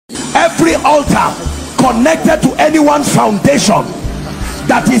Every altar connected to anyone's foundation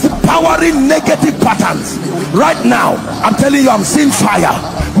that is powering negative patterns, right now I'm telling you, I'm seeing fire.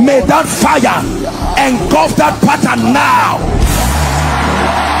 May that fire engulf that pattern now.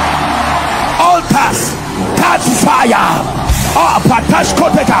 Altars, catch fire. Oh,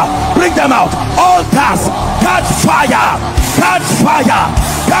 bring them out. Altars, catch fire, catch fire,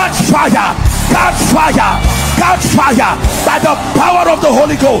 catch fire, catch fire, catch fire by the power of the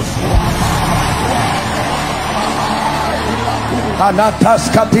Holy Ghost.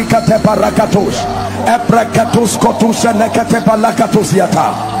 Anatas katikate barakatos, ebrekatos kotus nekate balakatos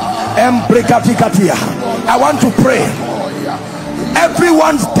yata, embrekatikatia. I want to pray.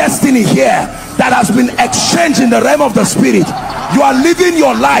 Everyone's destiny here that has been exchanged in the realm of the spirit, you are living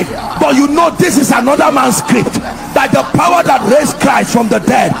your life, but you know this is another man's script. By the power that raised Christ from the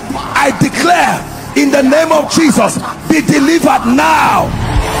dead, I declare in the name of Jesus, be delivered now.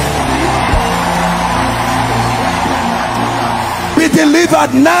 Be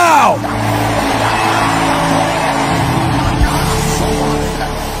delivered now.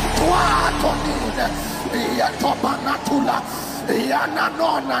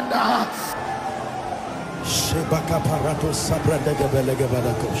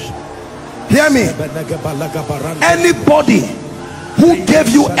 Hear me. Anybody who gave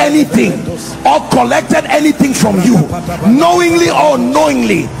you anything or collected anything from you, knowingly or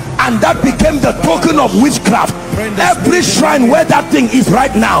unknowingly, and that became the token of witchcraft, every shrine where that thing is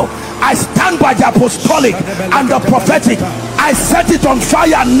right now, I stand by the apostolic and the prophetic. I set it on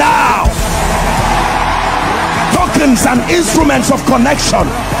fire now. Tokens and instruments of connection,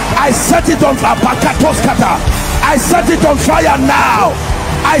 I set it on fire. I set it on fire now.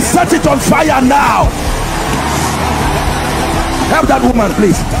 I set it on fire now. Help that woman,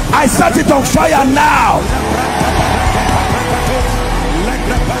 please. I set it on fire now.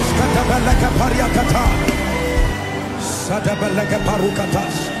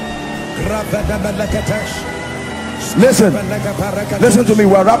 Listen to me,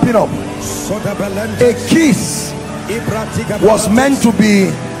 we're wrapping up. A kiss was meant to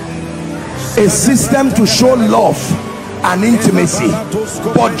be a system to show love and intimacy,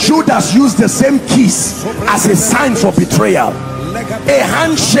 but Judas used the same kiss as a sign for betrayal. A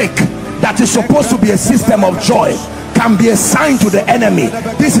handshake that is supposed to be a system of joy can be a sign to the enemy.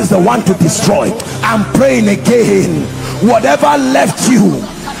 This is the one to destroy. I'm praying again, whatever left you,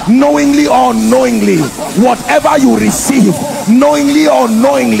 knowingly or unknowingly, whatever you receive knowingly or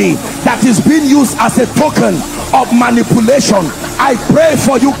unknowingly, that is being used as a token of manipulation, I pray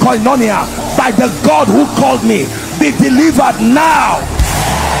for you, Koinonia, by the God who called me, be delivered now.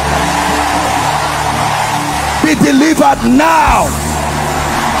 Be delivered now.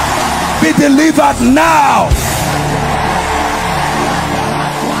 Be delivered now.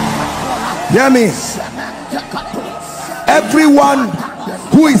 Hear me. Everyone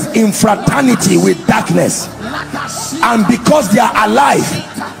who is in fraternity with darkness, and because they are alive,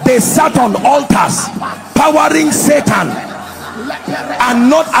 they sat on altars powering Satan and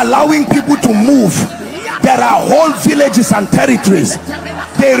not allowing people to move. There are whole villages and territories,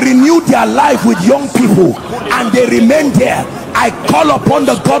 they renewed their life with young people and they remain there. I call upon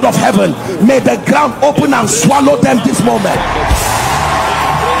the God of heaven, may the ground open and swallow them this moment.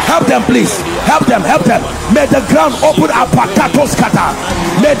 Help them, please. Help them, help them. May the ground open.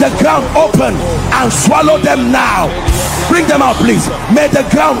 May the ground open and swallow them now. Bring them out, please. May the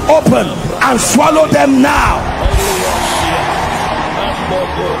ground open and swallow them now.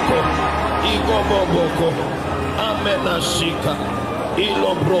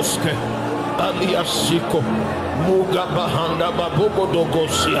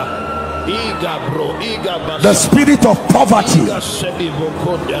 The spirit of poverty,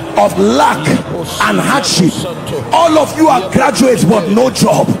 of lack and hardship. All of you are graduates but no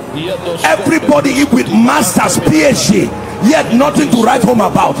job. Everybody with masters, PhD, yet nothing to write home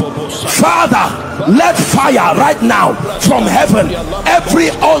about. Father, let fire right now from heaven, every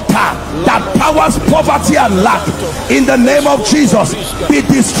altar that powers poverty and lack, in the name of Jesus, be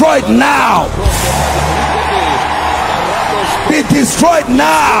destroyed now. Be destroyed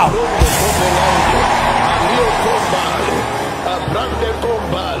now.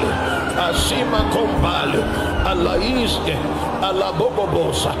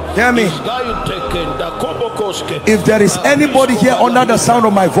 Hear me. If there is anybody here under the sound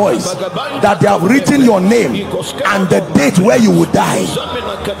of my voice that they have written your name and the date where you will die,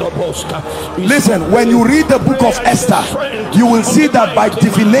 listen, when you read the book of Esther, you will see that by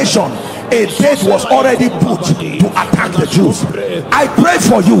divination a date was already put to attack the Jews. I pray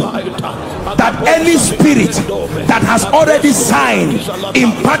for you that any spirit that has already signed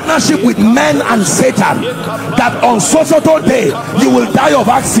in partnership with men and Satan, that on so day you will die of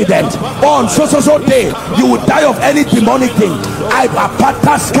accident, or on so day you will die of any demonic thing.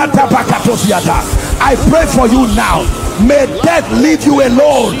 I pray for you now. May death leave you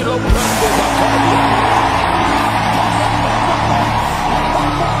alone.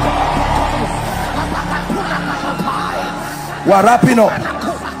 We're wrapping up.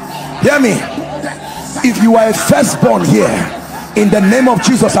 Hear me. If you are a firstborn here, in the name of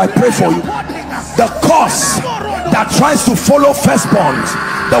Jesus, I pray for you. The curse that tries to follow firstborns,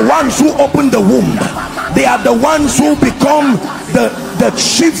 the ones who open the womb, they are the ones who become the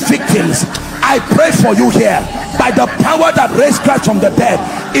chief victims. I pray for you here, by the power that raised Christ from the dead.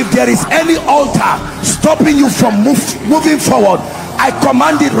 If there is any altar stopping you from moving forward, I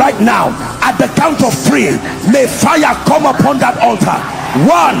command it right now. At the count of 3, may fire come upon that altar. 1,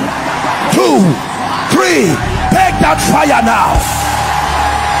 2, 3. Take that fire now.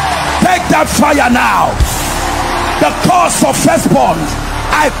 Take that fire now. The curse of firstborns,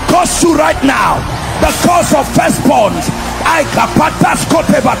 I curse you right now. The curse of firstborns, I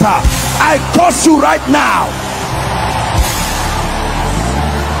curse you right now.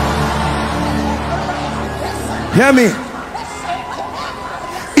 Hear me.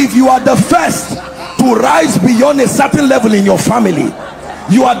 If you are the first to rise beyond a certain level in your family,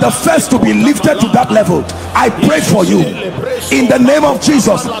 you are the first to be lifted to that level. I pray for you in the name of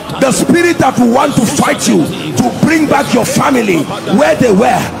Jesus. The spirit that will want to fight you to bring back your family where they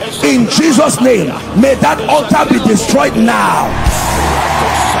were, in Jesus' name, may that altar be destroyed now.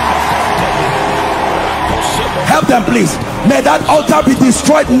 Help them, please. May that altar be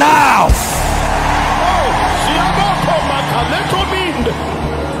destroyed now.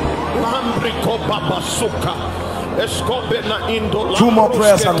 2 more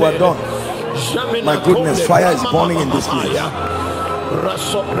prayers and we're done. My goodness, fire is burning in this place.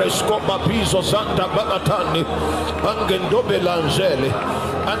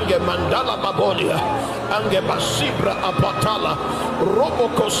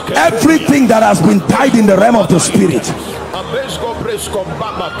 Everything that has been tied in the realm of the spirit,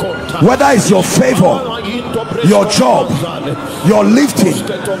 whether it's your favor, your job, your lifting,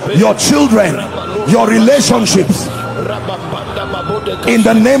 your children, your relationships, in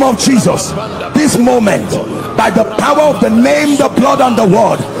the name of Jesus, this moment, by the power of the name, the blood and the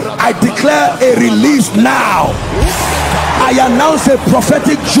word, I declare a release now. I announce a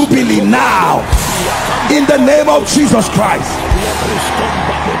prophetic jubilee now, in the name of Jesus Christ.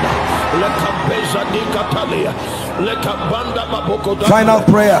 Final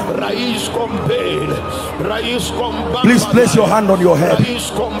prayer. Please place your hand on your head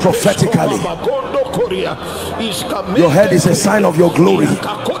prophetically. Your head is a sign of your glory.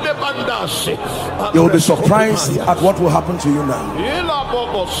 You will be surprised at what will happen to you now.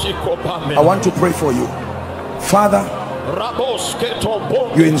 I want to pray for you. Father,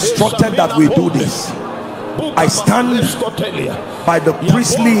 you instructed that we do this. I stand by the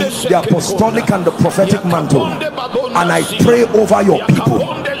priestly, the apostolic and the prophetic mantle, and I pray over your people.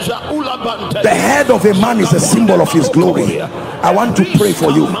 The head of a man is a symbol of his glory. I want to pray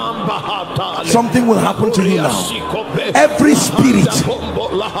for you. Something will happen to you now. Every spirit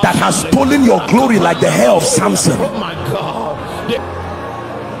that has stolen your glory like the hair of Samson,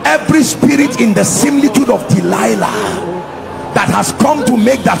 every spirit in the similitude of Delilah that has come to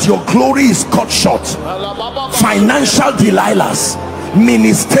make that your glory is cut short, financial Delilahs,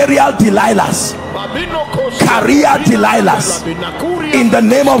 ministerial Delilahs, career Delilahs, in the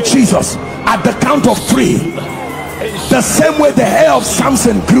name of Jesus, at the count of 3, the same way the hair of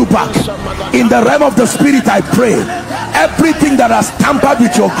Samson grew back, in the realm of the spirit, I pray, everything that has tampered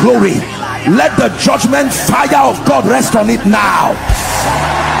with your glory, let the judgment fire of God rest on it now.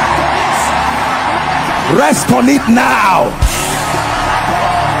 Rest on it now.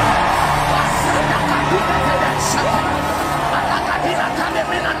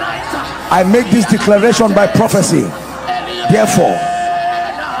 I make this declaration by prophecy, therefore,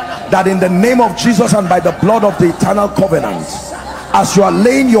 that in the name of Jesus and by the blood of the eternal covenant, as you are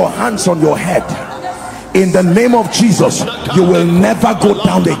laying your hands on your head, in the name of Jesus, you will never go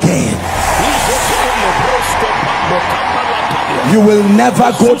down again. You will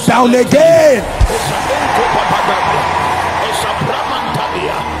never go down again.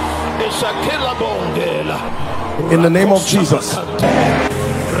 In the name of Jesus.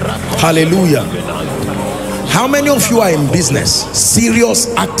 Hallelujah. How many of you are in business,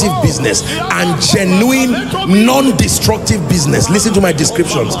 serious, active business, and genuine, non-destructive business? Listen to my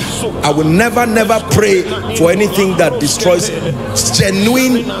descriptions. I will never pray for anything that destroys.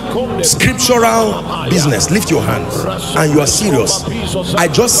 Genuine, scriptural business. Lift your hands and you are serious. I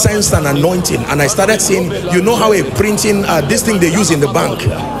just sensed an anointing and I started saying, you know how a printing, this thing they use in the bank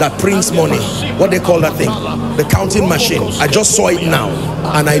that prints money, what they call that thing, the counting machine. I just saw it now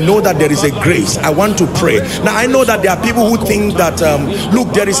and I know that there is a grace. I want to pray. Now I know that there are people who think that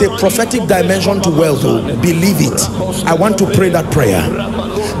look, there is a prophetic dimension to wealth. Believe it. I want to pray that prayer.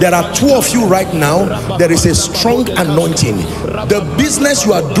 There are two of you right now. There is a strong anointing. The business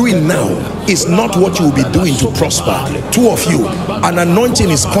you are doing now is not what you will be doing to prosper. Two of you, an anointing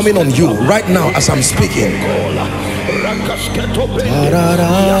is coming on you right now as I'm speaking.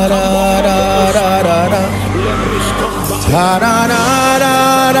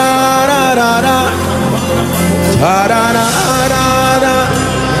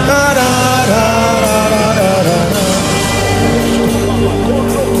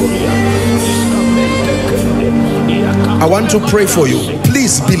 I want to pray for you.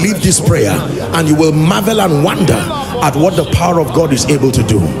 Please believe this prayer and you will marvel and wonder at what the power of God is able to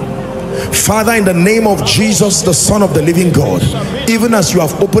do. Father, in the name of Jesus, the Son of the living God, even as you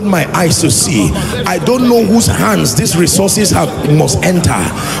have opened my eyes to see, I don't know whose hands these resources must enter,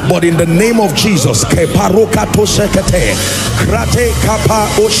 but in the name of Jesus, in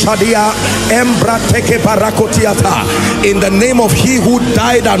the name of he who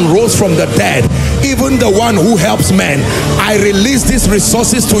died and rose from the dead, even the one who helps men, I release these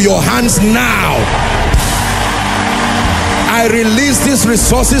resources to your hands now. I release these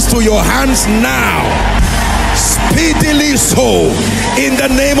resources to your hands now. Speedily so, in the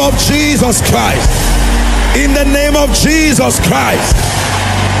name of Jesus Christ. In the name of Jesus Christ.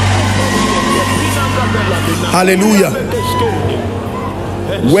 Hallelujah.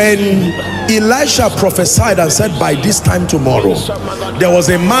 When Elisha prophesied and said, by this time tomorrow, there was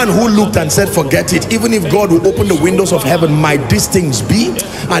a man who looked and said, forget it. Even if God will open the windows of heaven, might these things be?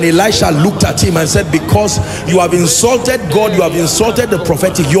 And Elisha looked at him and said, because you have insulted God, you have insulted the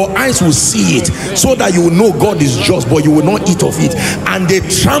prophetic, your eyes will see it, so that you will know God is just, but you will not eat of it. And they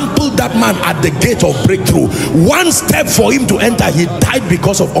trampled that man at the gate of breakthrough. One step for him to enter, he died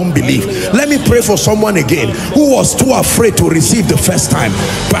because of unbelief. Let me pray for someone again who was too afraid to receive the first time,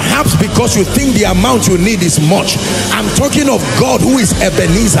 perhaps because you think the amount you need is much. I'm talking of God who is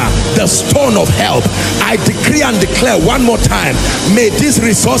Ebenezer, the stone of help. I decree and declare one more time, may these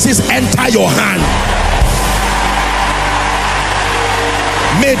resources enter your hand.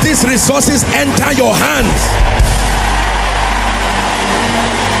 May these resources enter your hands.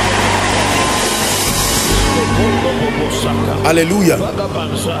 Hallelujah.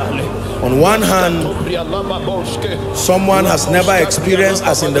 On one hand, someone has never experienced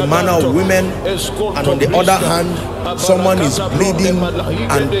as in the manner of women, and on the other hand, someone is bleeding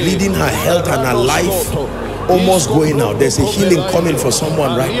and bleeding her health and her life, almost going out. There's a healing coming for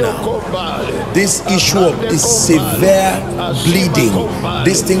someone right now. This issue of this severe bleeding,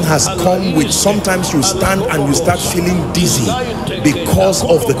 this thing has come with, sometimes you stand and you start feeling dizzy because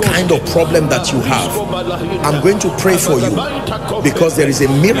of the kind of problem that you have. I'm going to pray for you because there is a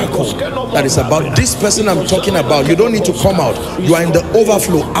miracle that is about this person I'm talking about. You don't need to come out. You are in the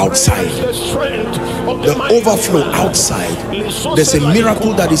overflow outside. The overflow outside. There's a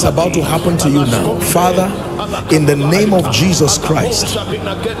miracle that is about to happen to you now. Father, in the name of Jesus Christ,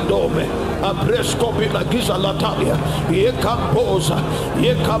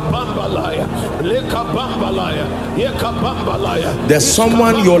 there's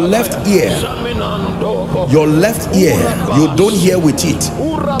someone, your left ear, you don't hear with it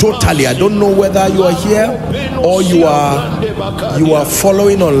totally. I don't know whether you are here or you are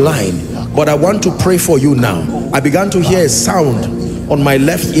following online, but I want to pray for you now. I began to hear a sound on my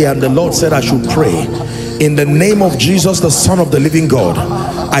left ear and the Lord said I should pray. In the name of Jesus, the Son of the living God,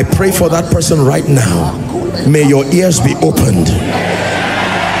 I pray for that person right now. May your ears be opened.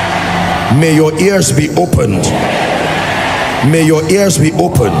 May your ears be opened. May your ears be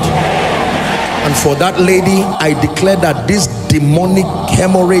opened. And for that lady, I declare that this demonic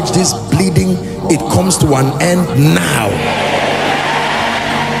hemorrhage, this bleeding, it comes to an end now.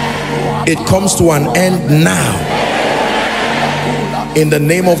 It comes to an end now. In the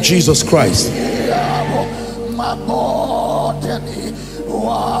name of Jesus Christ.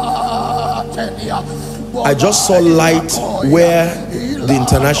 I just saw light where the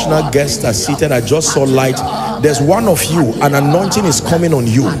international guests are seated. I just saw light. There's one of you, an anointing is coming on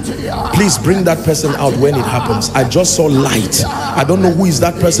you. Please bring that person out when it happens. I just saw light. I don't know who is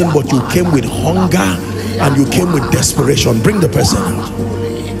that person, but you came with hunger and you came with desperation. Bring the person out.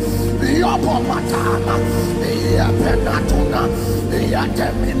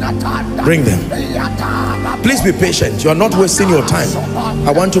 Bring them. Please be patient. You are not wasting your time.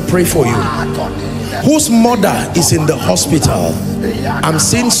 I want to pray for you. Whose mother is in the hospital? I'm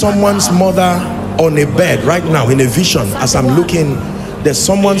seeing someone's mother on a bed right now in a vision. As I'm looking, there's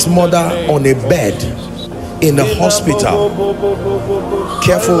someone's mother on a bed in the hospital.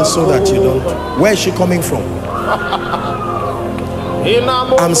 Careful so that you don't. Where is she coming from?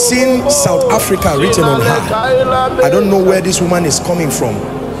 I'm seeing South Africa written on her. I don't know where this woman is coming from.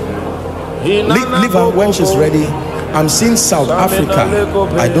 Leave her when she's ready. I'm seeing South Africa.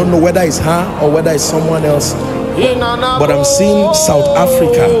 I don't know whether it's her or whether it's someone else, but I'm seeing South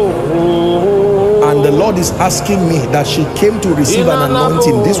Africa, and the Lord is asking me that she came to receive an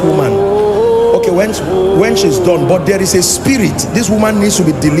anointing. This woman, okay, when she's done, but there is a spirit. This woman needs to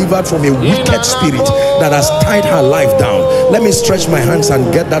be delivered from a wicked spirit that has tied her life down. Let me stretch my hands and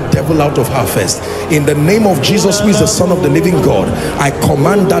get that devil out of her first. In the name of Jesus, who is the Son of the living God, I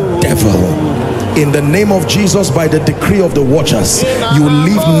command that devil, in the name of Jesus, by the decree of the watchers, you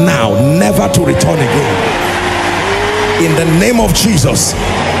leave now, never to return again. In the name of Jesus,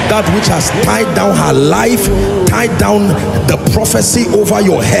 that which has tied down her life, tied down the prophecy over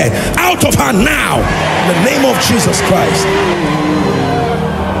your head, out of her now, in the name of Jesus Christ.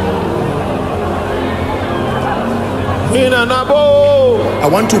 I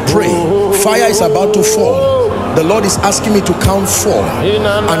want to pray. Fire is about to fall. The Lord is asking me to count 4,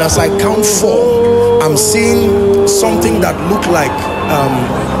 and as I count 4, I'm seeing something that look like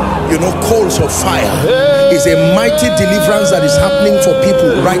you know, coals of fire. It's a mighty deliverance that is happening for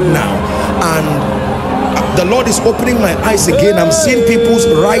people right now, and the Lord is opening my eyes again. I'm seeing people's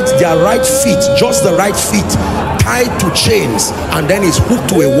their right feet, just the right feet, tied to chains, and then it's hooked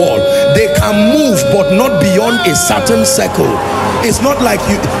to a wall. They can move, but not beyond a certain circle. It's not like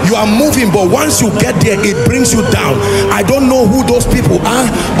you are moving, but once you get there, it brings you down. I don't know who those people are,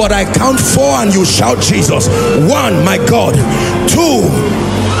 but I count 4 and you shout Jesus. 1, my God. 2,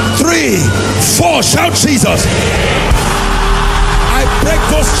 3, 4, shout Jesus. I break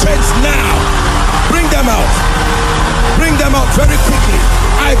those chains now. Bring them out. Bring them out very quickly.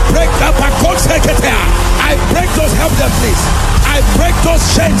 I break up a coach secretary. I break those, help them please. I break those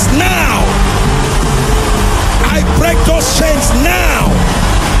chains now. I break those chains now.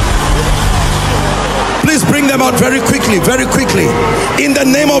 Please bring them out very quickly, very quickly. In the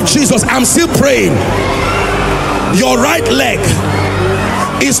name of Jesus, I'm still praying. Your right leg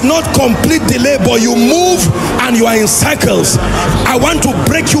is not complete delay, but you move and you are in cycles. I want to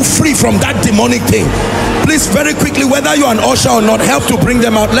break you free from that demonic thing. Please, very quickly, whether you're an usher or not, help to bring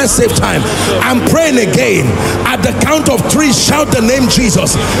them out. Let's save time. I'm praying again. At the count of 3, shout the name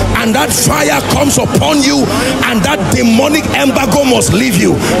Jesus, and that fire comes upon you, and that demonic embargo must leave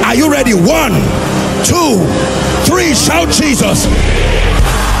you. Are you ready? 1, 2, 3, shout Jesus.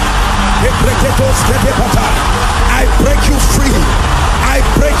 I break you free. I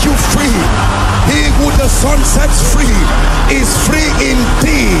break you free. He who the Son sets free is free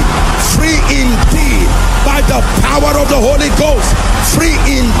indeed. Free indeed. By the power of the Holy Ghost. Free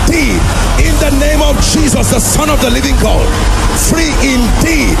indeed. In the name of Jesus, the Son of the living God. Free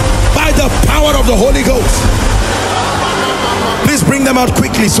indeed. By the power of the Holy Ghost. Please bring them out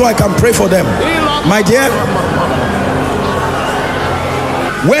quickly so I can pray for them. My dear,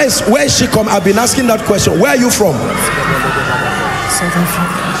 where is she come? I've been asking that question. Where are you from? South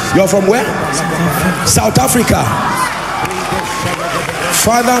Africa. You're from where? South Africa.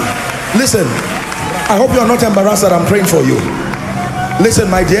 Father, listen, I hope you're not embarrassed that I'm praying for you. Listen,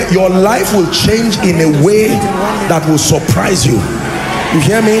 my dear, your life will change in a way that will surprise you. You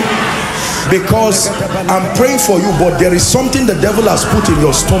hear me? Because I'm praying for you, but there is something the devil has put in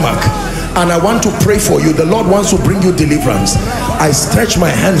your stomach, and I want to pray for you. The Lord wants to bring you deliverance. I stretch my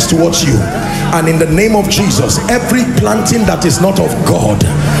hands towards you, and in the name of Jesus, every planting that is not of God,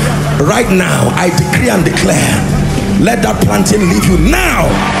 right now I decree and declare, let that planting leave you now.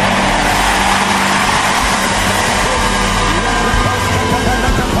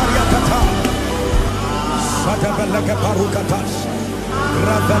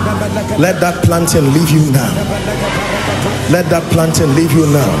 Let that planting leave you now. Let that planting leave you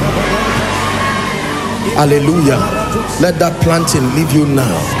now. Hallelujah. Let that planting leave you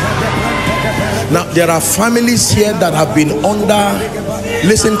now. Now there are families here that have been under,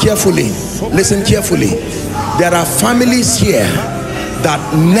 listen carefully, listen carefully. There are families here that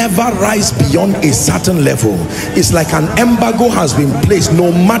never rise beyond a certain level. It's like an embargo has been placed.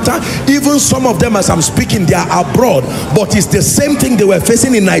 No matter, even some of them as I'm speaking, they are abroad, but it's the same thing they were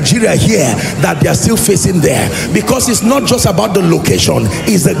facing in Nigeria here that they are still facing there, because it's not just about the location,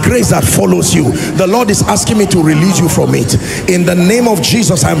 it's the grace that follows you. The Lord is asking me to release you from it. In the name of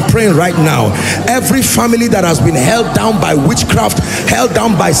Jesus, I'm praying right now, every family that has been held down by witchcraft, held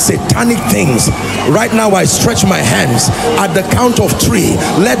down by satanic things, right now I stretch my hands. At the count of 3,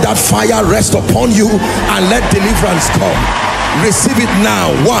 let that fire rest upon you and let deliverance come. Receive it now.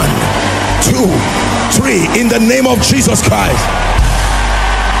 1, 2, 3. In the name of Jesus Christ.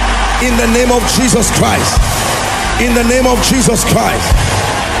 In the name of Jesus Christ. In the name of Jesus Christ.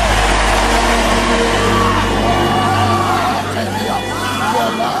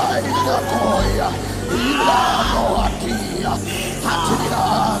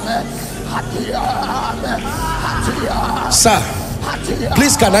 Sir,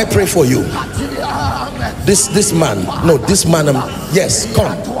 please can I pray for you? This man, no, this man, yes,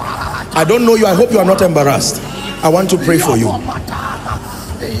 come. I don't know you. I hope you are not embarrassed. I want to pray for you.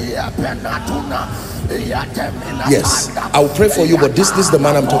 Yes, I'll pray for you, but this is the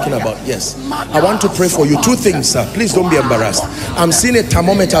man I'm talking about. Yes, I want to pray for you. 2 things, sir. Please don't be embarrassed. I'm seeing a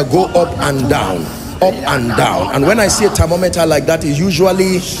thermometer go up and down, up and down, and when I see a thermometer like that, it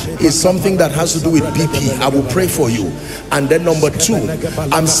usually is something that has to do with BP. I will pray for you. And then number 2,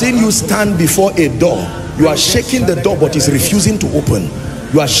 I'm seeing you stand before a door. You are shaking the door, but it's refusing to open.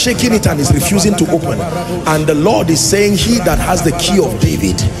 You are shaking it and it's refusing to open. And the Lord is saying, he that has the key of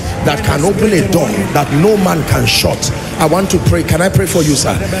David, that can open a door that no man can shut. I want to pray. Can I pray for you,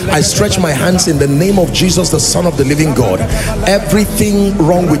 sir? I stretch my hands in the name of Jesus, the Son of the living God. Everything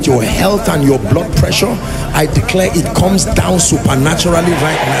wrong with your health and your blood pressure, I declare it comes down supernaturally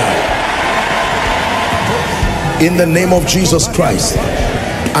right now, in the name of Jesus Christ.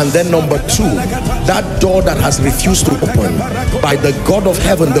 And then number 2, that door that has refused to open, by the God of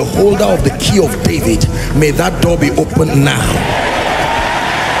heaven, the holder of the key of David, may that door be opened now,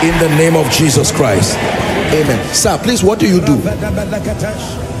 in the name of Jesus Christ. Amen. Sir, please, what do you do?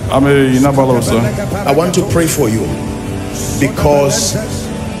 I'm a Inabalo, sir. I want to pray for you because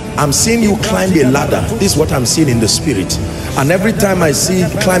I'm seeing you climb a ladder. This is what I'm seeing in the spirit. And every time I see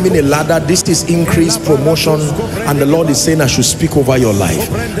climbing a ladder, this is increased promotion, and the Lord is saying I should speak over your life.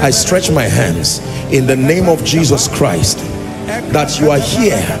 I stretch my hands in the name of Jesus Christ that you are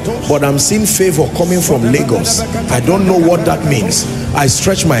here, but I'm seeing favor coming from Lagos. I don't know what that means. I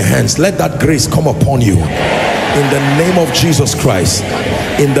stretch my hands. Let that grace come upon you in the name of Jesus Christ.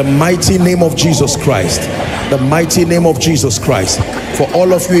 In the mighty name of Jesus Christ. The mighty name of Jesus Christ. For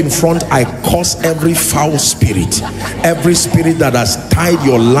all of you in front, I curse every foul spirit, every spirit that has tied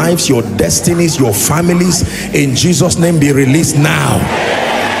your lives, your destinies, your families. In Jesus' name, be released now.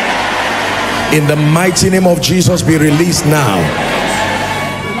 In the mighty name of Jesus, be released now.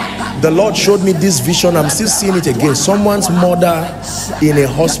 The Lord showed me this vision. I'm still seeing it again. Someone's mother in a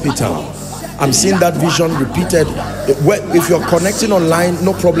hospital. I'm seeing that vision repeated. If you're connecting online,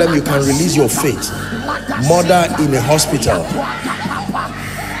 no problem, you can release your faith. Mother in a hospital.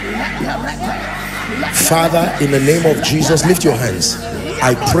 Father, in the name of Jesus, lift your hands.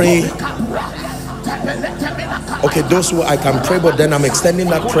 I pray. Okay, those who I can pray, but then I'm extending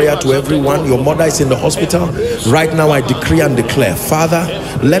that prayer to everyone. Your mother is in the hospital right now. I decree and declare, Father,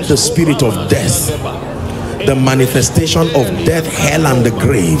 let the spirit of death, the manifestation of death, hell and the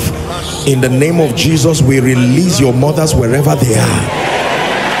grave, in the name of Jesus, we release your mothers wherever they are.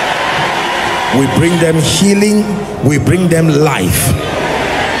 We bring them healing, we bring them life.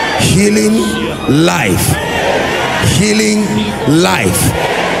 Healing, life. Healing, life.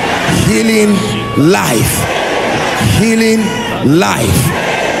 Healing, life. Healing, life.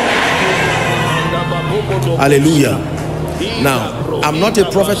 Hallelujah. Now, I'm not a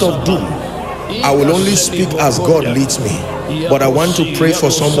prophet of doom. I will only speak as God leads me. But I want to pray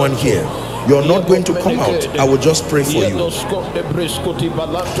for someone here. You're not going to come out. I will just pray for you. You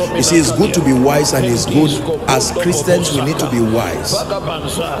see, it's good to be wise, and it's good as Christians we need to be wise.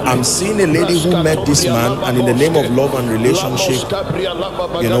 I'm seeing a lady who met this man, and in the name of love and relationship,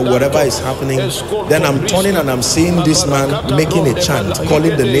 you know, whatever is happening, then I'm turning and I'm seeing this man making a chant,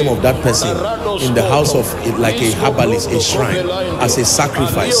 calling the name of that person in the house of, like a herbalist, a shrine, as a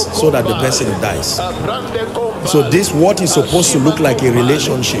sacrifice, so that the person dies. So this, what is supposed to look like a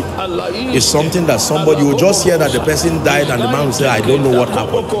relationship, is something that somebody will just hear that the person died and the man will say, I don't know what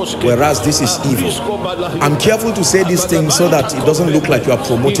happened, whereas this is evil. I'm careful to say these things so that it doesn't look like you are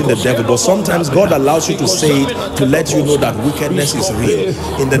promoting the devil, but sometimes God allows you to say it to let you know that wickedness is real.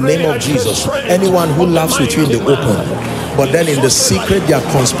 In the name of Jesus, anyone who laughs with you in the open but then in the secret they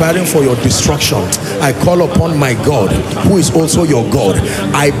are conspiring for your destruction. I call upon my God, who is also your God.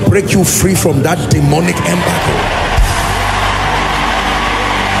 I break you free from that demonic embargo.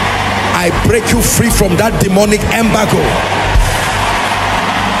 I break you free from that demonic embargo.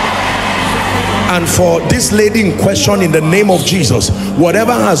 And for this lady in question, in the name of Jesus,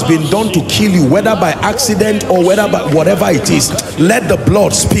 whatever has been done to kill you, whether by accident or whatever it is, let the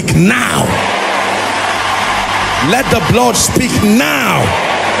blood speak now. Let the blood speak now.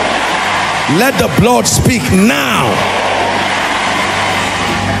 Let the blood speak now.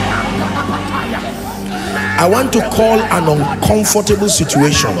 I want to call an uncomfortable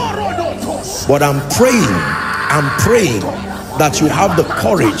situation, but I'm praying that you have the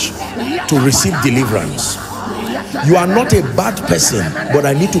courage to receive deliverance. You are not a bad person, but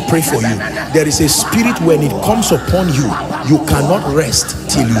I need to pray for you. There is a spirit, when it comes upon you, you cannot rest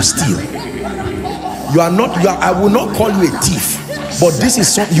till you steal. I will not call you a thief, but this is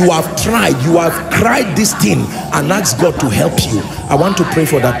something you have tried. You have cried this thing and asked God to help you. I want to pray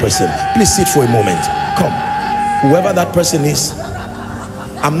for that person. Please sit for a moment. Come, whoever that person is.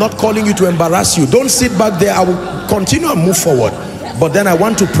 I'm not calling you to embarrass you. Don't sit back there. I will continue and move forward. But then I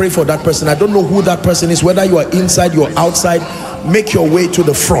want to pray for that person. I don't know who that person is, whether you are inside, you're outside. Make your way to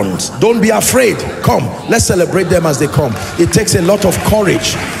the front. Don't be afraid. Come, let's celebrate them as they come. It takes a lot of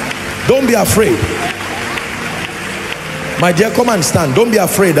courage. Don't be afraid. My dear, come and stand. Don't be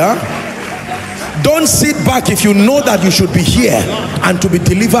afraid, huh? Don't sit back if you know that you should be here and to be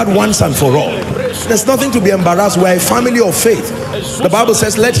delivered once and for all. There's nothing to be embarrassed. We're a family of faith. The Bible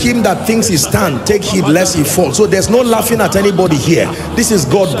says, let him that thinks he stand take heed lest he fall. So there's no laughing at anybody here. This is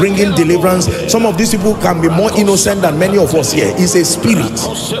God bringing deliverance. Some of these people can be more innocent than many of us here. It's a spirit.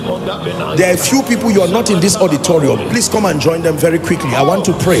 There are a few people, you are not in this auditorium. Please come and join them very quickly. I want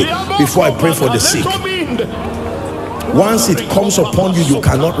to pray before I pray for the sick. Once it comes upon you, you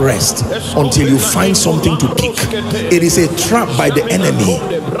cannot rest until you find something to pick. It is a trap by the enemy.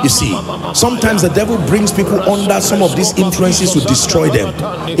 You see, sometimes the devil brings people under some of these influences to destroy them.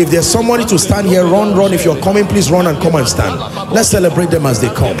 If there's somebody to stand here, run. If you're coming, please run and come and stand. Let's celebrate them as they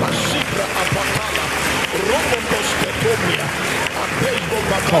come.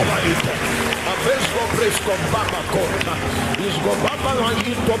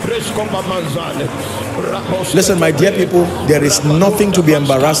 Listen, my dear people, there is nothing to be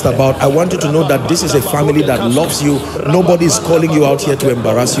embarrassed about. I want you to know that this is a family that loves you. Nobody is calling you out here to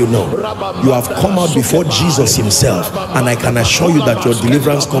embarrass you. No, you have come out before Jesus himself, and I can assure you that your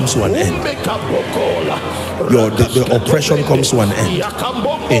deliverance comes to an end. The oppression comes to an end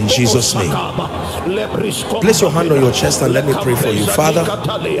in Jesus' name. Place your hand on your chest and let me pray for you. Father,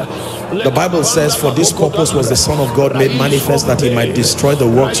 the Bible says, for this purpose was the Son of God made manifest, that he might destroy the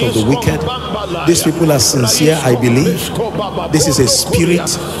works of the wicked. These people are sincere, I believe. This is a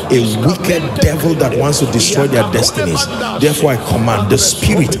spirit, a wicked devil that wants to destroy their destinies. Therefore I command the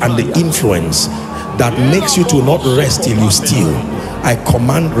spirit and the influence that makes you to not rest till you steal, I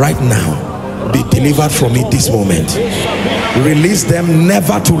command right now, be delivered from it this moment. Release them,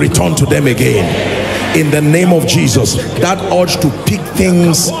 never to return to them again. In the name of Jesus, that urge to pick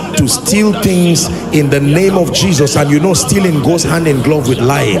things, to steal things, in the name of Jesus. And you know, stealing goes hand in glove with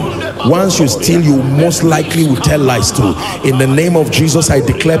lying. Once you steal, you most likely will tell lies too. In the name of Jesus, I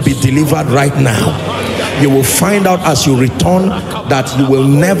declare, be delivered right now. You will find out as you return that you will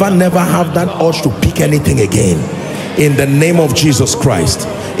never have that urge to pick anything again. In the name of Jesus Christ.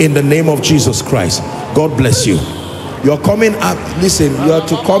 In the name of Jesus Christ. God bless you. You're coming up. Listen, you are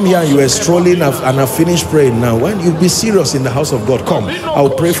to come here and you are strolling and have finished praying now. When you be serious in the house of God, come,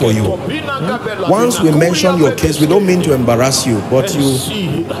 I'll pray for you. Once we mention your case, we don't mean to embarrass you, but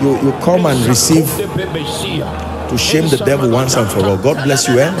you come and receive to shame the devil once and for all. God bless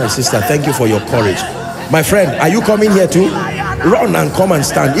you, my sister. Thank you for your courage. My friend, are you coming here too? Run and come and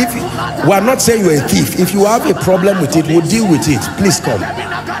stand. If we are not saying you're a thief, if you have a problem with it, we'll deal with it. Please come.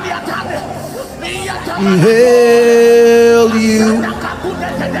 We hail you,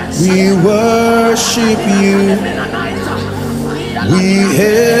 we worship you, we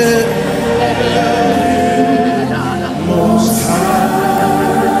hail Most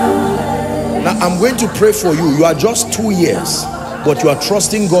High. Now I'm going to pray for you. You are just 2 years, but you are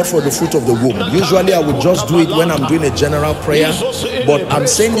trusting God for the fruit of the womb. Usually I would just do it when I'm doing a general prayer, but I'm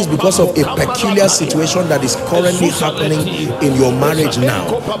saying this because of a peculiar situation that is currently happening in your marriage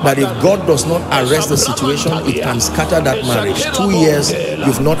now, that if God does not arrest the situation, it can scatter that marriage. 2 years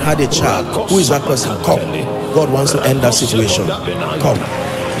you've not had a child. Who is that person? Come. God wants to end that situation. Come.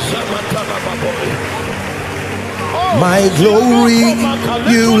 My glory,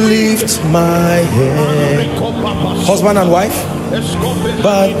 you lift my head. Husband and wife.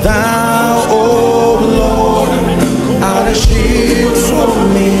 But thou, O Lord, art a shield for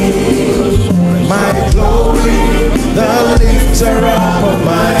me. My glory, the lifter up of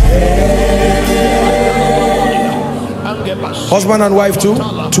my head. Husband and wife too?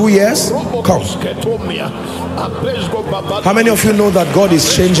 2 years? Come. How many of you know that God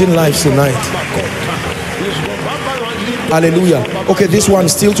is changing lives tonight? Hallelujah. Okay, this one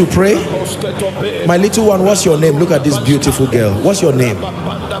still to pray. My little one, what's your name? Look at this beautiful girl. What's your name?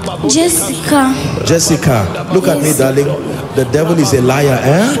 Jessica. Jessica, look at me, darling. The devil is a liar,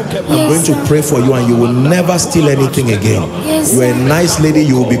 eh? I'm going to pray for you and you will never steal anything again. Yes, you're a nice lady.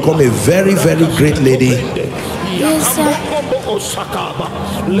 You will become a very, very great lady. Yes, sir.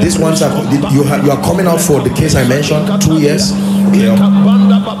 These ones are, you are coming out for the case I mentioned. 2 years. Okay.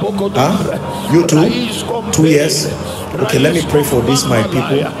 Huh? You too? 2 years. Okay, let me pray for this, my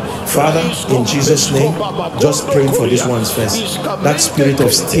people. Father, in Jesus' name, just praying for these ones first. That spirit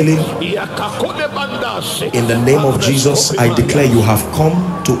of stealing, in the name of Jesus, I declare you have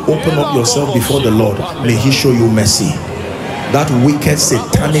come to open up yourself before the Lord. May He show you mercy. That wicked,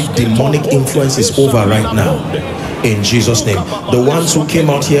 satanic, demonic influence is over right now. In Jesus' name. The ones who came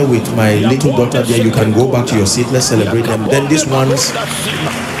out here with my little daughter there, you can go back to your seat. Let's celebrate them. Then these ones,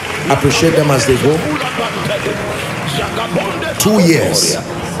 appreciate them as they go. 2 years.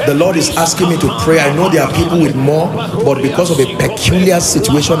 The Lord is asking me to pray. I know there are people with more, but because of a peculiar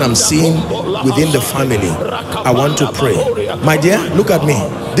situation I'm seeing within the family, I want to pray. My dear, look at me.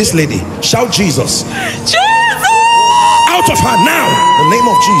 This lady, shout Jesus. Jesus! Out of her now, in the name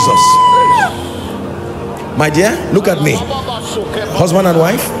of Jesus. My dear, look at me. Husband and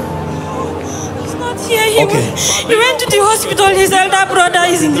wife. He went to the hospital. His elder brother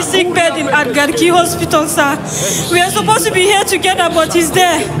is in the sick bed at Garki Hospital, sir. We are supposed to be here together, but he's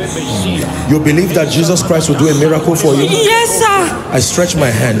there. You believe that Jesus Christ will do a miracle for you? Yes, sir. I stretch my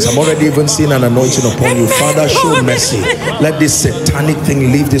hands. I'm already even seeing an anointing upon you. Father, show mercy. Let this satanic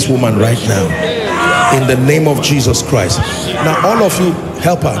thing leave this woman right now. In the name of Jesus Christ. Now, all of you,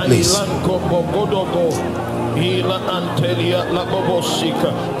 help her, please.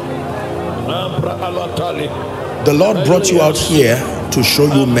 The Lord brought you out here to show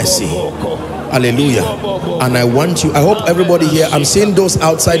you mercy. Hallelujah. And I want you, I hope everybody here, I'm seeing those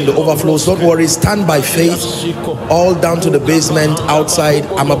outside in the overflows, don't worry, stand by faith all down to the basement outside.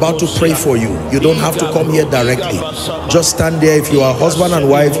 I'm about to pray for you. You don't have to come here directly. Just stand there. If you are husband and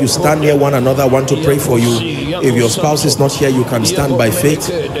wife, you stand near one another. I want to pray for you. If your spouse is not here, you can stand by faith.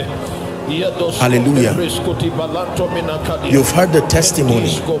 Hallelujah. You've heard the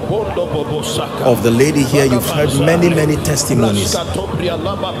testimony of the lady here. You've heard many testimonies.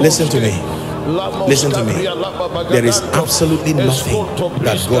 Listen to me. Listen to me. There is absolutely nothing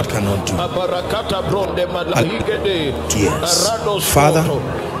that God cannot do. Yes. Father,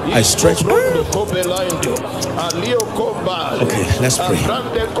 I stretch. Okay, let's pray.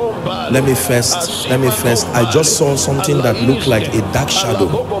 Let me first. I just saw something that looked like a dark shadow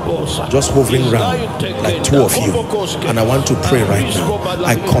just hovering around, like two of you, and I want to pray right now.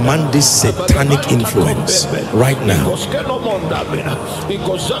 I command this satanic influence right now.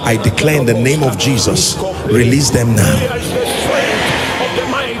 I declare in the name of Jesus, release them now.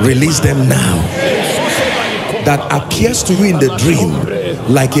 Release them now. That appears to you in the dream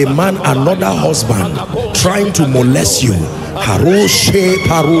like a man, another husband trying to molest you.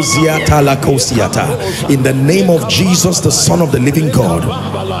 In the name of Jesus, the Son of the living God.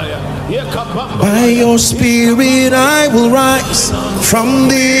 By your spirit I will rise from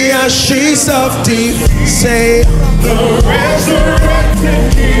the ashes of deep. Say, the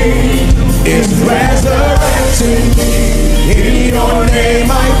resurrected King is resurrecting me. In your name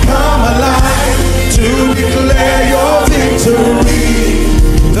I come alive to declare your victory.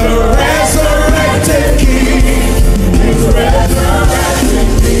 The resurrected King is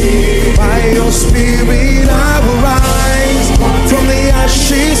resurrecting me. By your spirit I will rise from the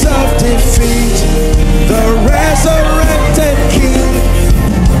ashes of defeat. The resurrected King.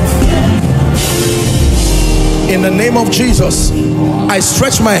 In the name of Jesus, I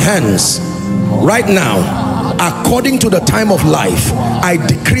stretch my hands right now. According to the time of life, I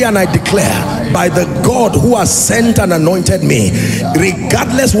decree and I declare by the God who has sent and anointed me,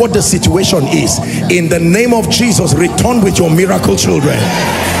 regardless what the situation is, in the name of Jesus, return with your miracle children.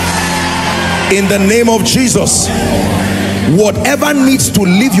 In the name of Jesus, whatever needs to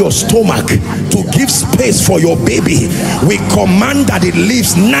leave your stomach to give space for your baby, we command that it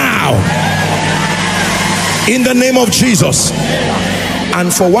leaves now. In the name of Jesus.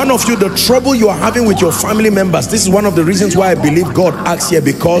 And for one of you, the trouble you are having with your family members, this is one of the reasons why I believe God acts here,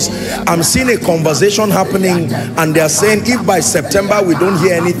 because I'm seeing a conversation happening and they are saying, if by September we don't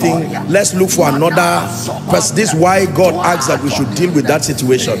hear anything, let's look for another person. This is why God asks that we should deal with that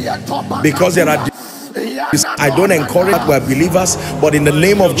situation, because there are, I don't encourage that we're believers, but in the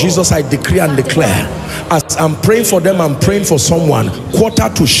name of Jesus I decree and declare, as I'm praying for them, I'm praying for someone quarter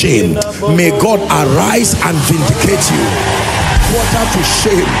to shame, may God arise and vindicate you. Quarter to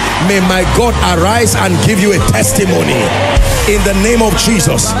shame, may my God arise and give you a testimony. In the name of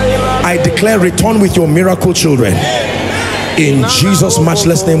Jesus I declare, return with your miracle children. In Jesus'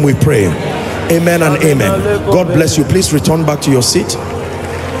 matchless name we pray. Amen and amen. God bless you. Please return back to your seat.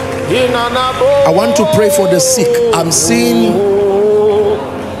 I want to pray for the sick. I'm seeing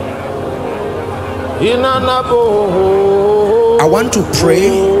I want to pray,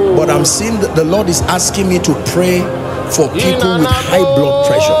 but I'm seeing that the Lord is asking me to pray for people with high blood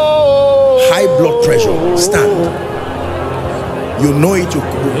pressure. High blood pressure. Stand. You know it.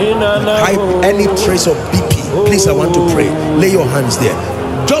 Any trace of BP, please, I want to pray. Lay your hands there.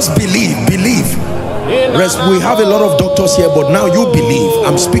 Just believe. We have a lot of doctors here, but now you believe.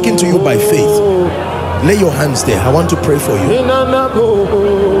 I'm speaking to you by faith. Lay your hands there. I want to pray for you.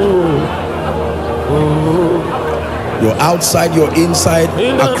 You're outside, you're inside,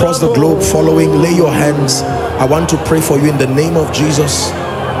 across the globe following. Lay your hands. I want to pray for you in the name of Jesus,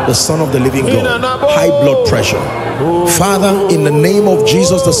 the Son of the living God. High blood pressure. Father, in the name of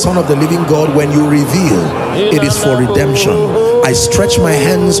Jesus, the Son of the living God, when you reveal, it is for redemption. I stretch my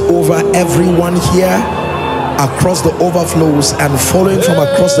hands over everyone here across the overflows and following from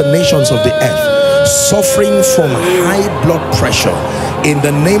across the nations of the earth, suffering from high blood pressure. In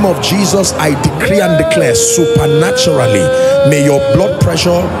the name of Jesus, I decree and declare, supernaturally, may your blood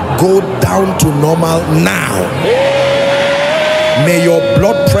pressure go down to normal now. May your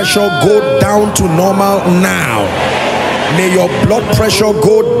blood pressure go down to normal now. May your blood pressure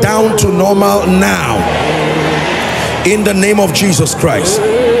go down to normal now. In the name of Jesus Christ.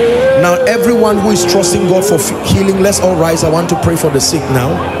 Now, everyone who is trusting God for healing, let's all rise. I want to pray for the sick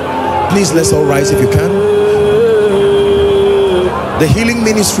now. Please, let's all rise if you can. The healing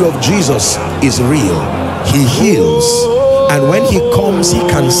ministry of Jesus is real. He heals, and when he comes, he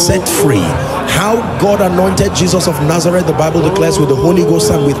can set free. How God anointed Jesus of Nazareth, the Bible declares, with the Holy Ghost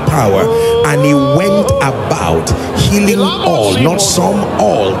and with power, and he went about healing all, not some,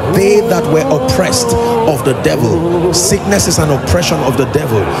 all, they that were oppressed of the devil. Sickness is an oppression of the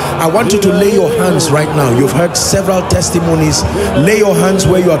devil. I want you to lay your hands right now. You've heard several testimonies. Lay your hands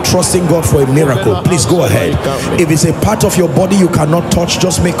where you are trusting God for a miracle. Please go ahead. If it's a part of your body you cannot touch,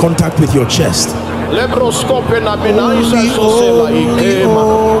 just make contact with your chest. Lay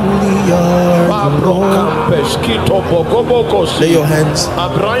your hands.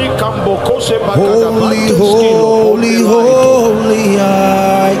 Holy, holy, holy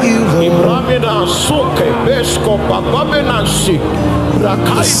are you, Lord.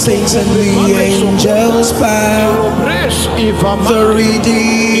 The saints and the angels bow. The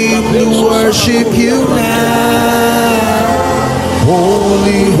redeemed worship you now.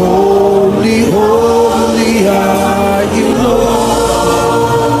 Holy, holy, holy are you, Lord.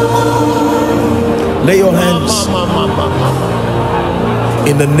 Lay your hands.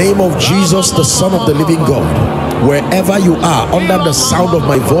 In the name of Jesus, the Son of the living God, wherever you are, under the sound of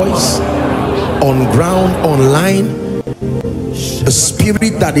my voice, on ground, online, the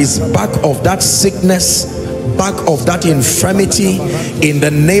spirit that is back of that sickness, back of that infirmity, in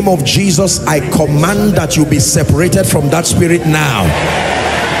the name of Jesus, I command that you be separated from that spirit now.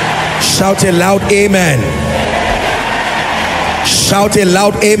 Shout a loud amen. Shout a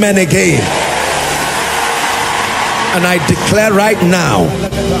loud amen again. And I declare right now,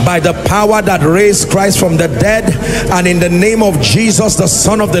 by the power that raised Christ from the dead, and in the name of Jesus, the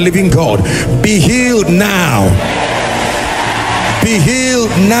Son of the living God, be healed now. Be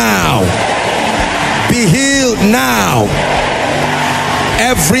healed now. Be healed now.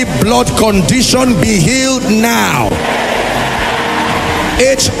 Every blood condition, be healed now.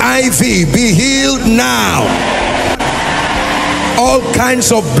 HIV, be healed now. All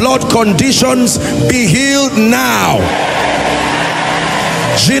kinds of blood conditions, be healed now.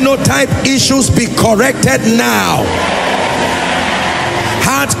 Genotype issues, be corrected now.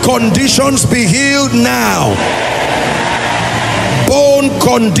 Heart conditions, be healed now. Bone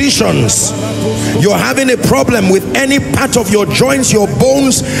conditions, you're having a problem with any part of your joints, your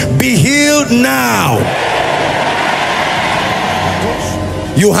bones, be healed now.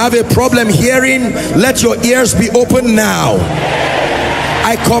 You have a problem hearing, let your ears be open now.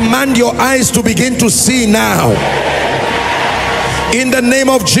 I command your eyes to begin to see now. In the name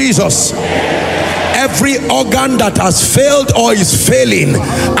of Jesus, every organ that has failed or is failing,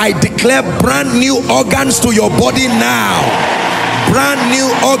 I declare brand new organs to your body now. Brand new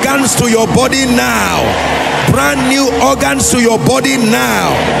organs to your body now. Brand new organs to your body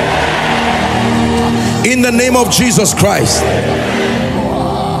now. In the name of Jesus Christ.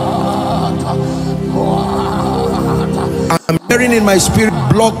 I'm hearing in my spirit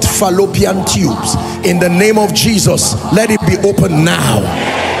blocked fallopian tubes. In the name of Jesus, let it be open now.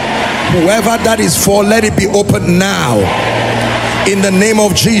 Whoever that is for, let it be open now. In the name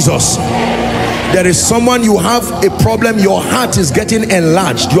of Jesus. There is someone, you have a problem, your heart is getting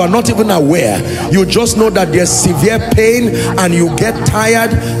enlarged, you are not even aware, you just know that there's severe pain and you get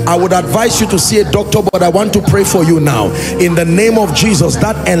tired. I would advise you to see a doctor, but I want to pray for you now. In the name of Jesus,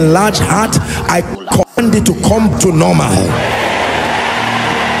 that enlarged heart, I command it to come to normal.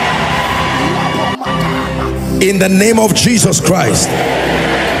 In the name of Jesus Christ.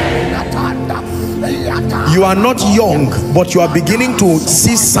 You are not young, but you are beginning to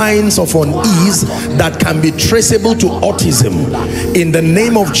see signs of unease that can be traceable to autism. In the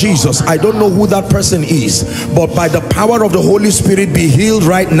name of Jesus, I don't know who that person is, but by the power of the Holy Spirit, be healed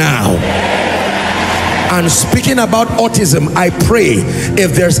right now. And speaking about autism, I pray,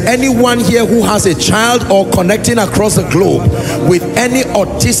 if there's anyone here who has a child or connecting across the globe with any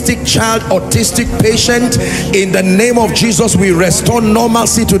autistic child, autistic patient, in the name of Jesus, we restore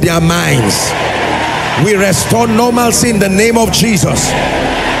normalcy to their minds. We restore normalcy in the name of Jesus.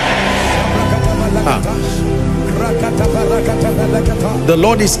 The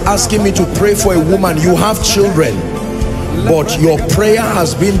Lord is asking me to pray for a woman. You have children, but your prayer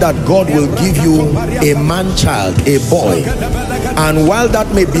has been that God will give you a man child, a boy. And while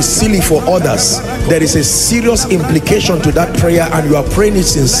that may be silly for others, there is a serious implication to that prayer, and you are praying it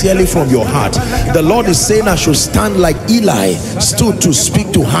sincerely from your heart. The Lord is saying I should stand like Eli stood to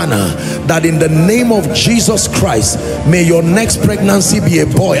speak to Hannah, that in the name of Jesus Christ, may your next pregnancy be a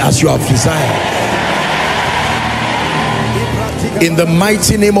boy as you have desired. In the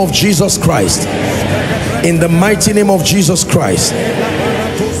mighty name of Jesus Christ. In the mighty name of Jesus Christ.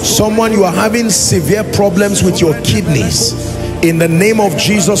 Someone, you are having severe problems with your kidneys. In the name of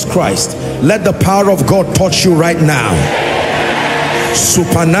Jesus Christ, let the power of God touch you right now.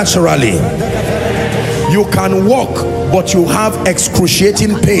 Supernaturally. You can walk, but you have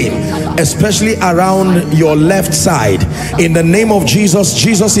excruciating pain, especially around your left side. In the name of Jesus,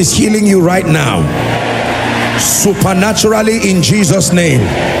 Jesus is healing you right now. Supernaturally, in Jesus' name.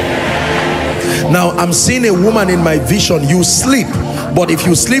 Now, I'm seeing a woman in my vision. You sleep, but if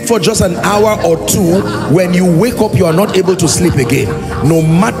you sleep for just an hour or two, when you wake up, you are not able to sleep again. No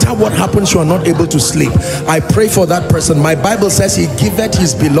matter what happens, you are not able to sleep. I pray for that person. My Bible says he giveth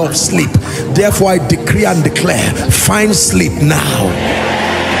his beloved sleep. Therefore, I decree and declare, find sleep now.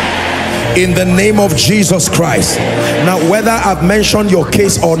 In the name of Jesus Christ. Now, whether I've mentioned your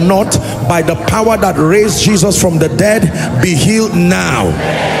case or not, by the power that raised Jesus from the dead, be healed now.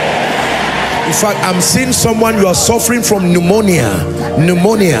 In fact, I'm seeing someone, you are suffering from pneumonia.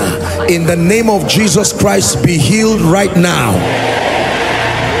 In the name of Jesus Christ, be healed right now.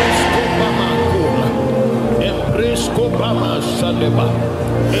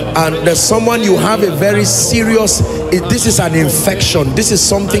 And there's someone, you have a very serious, this is an infection. This is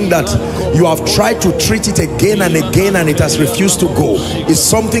something that you have tried to treat it again and again, and it has refused to go. It's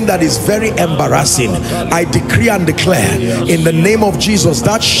something that is very embarrassing. I decree and declare in the name of Jesus,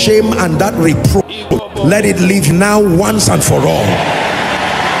 that shame and that reproach, let it leave now once and for all.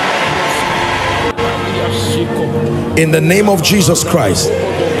 In the name of Jesus Christ,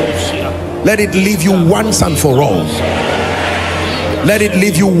 let it leave you once and for all. Let it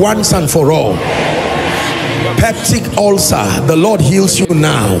leave you once and for all. Peptic ulcer, the Lord heals you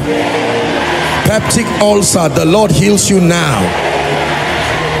now. Peptic ulcer, the Lord heals you now.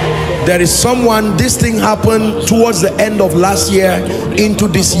 There is someone, this thing happened towards the end of last year into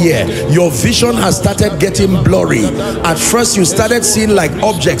this year. Your vision has started getting blurry. At first you started seeing like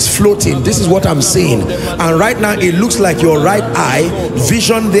objects floating. This is what I'm seeing. And right now it looks like your right eye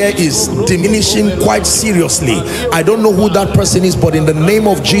vision there is diminishing quite seriously. I don't know who that person is, but in the name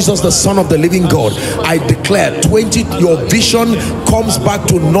of Jesus, the Son of the living God, I declare your vision comes back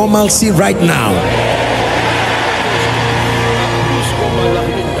to normalcy right now.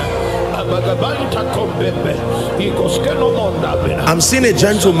 I'm seeing a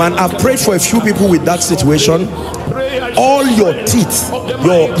gentleman. I've prayed for a few people with that situation. All your teeth,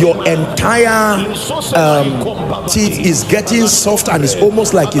 your entire teeth is getting soft, and it's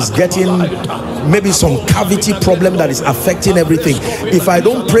almost like it's getting maybe some cavity problem that is affecting everything. If I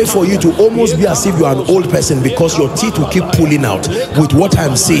don't pray for you, to almost be as if you are an old person, because your teeth will keep pulling out with what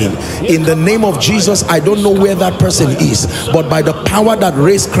I'm seeing. In the name of Jesus, I don't know where that person is, but by the power that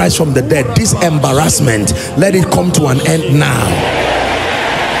raised Christ from the dead, this embarrassment, let it come to an end now.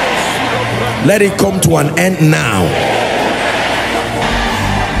 Let it come to an end now.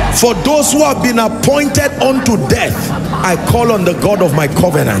 For those who have been appointed unto death, I call on the God of my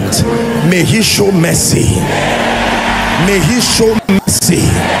covenant. May he show mercy. May he show mercy.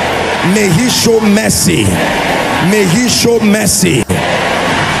 May he show mercy. May he show mercy.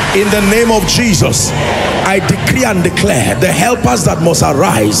 In the name of Jesus, I decree and declare the helpers that must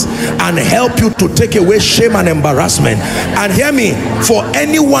arise and help you to take away shame and embarrassment. And hear me, for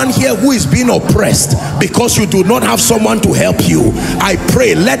anyone here who is being oppressed because you do not have someone to help you, I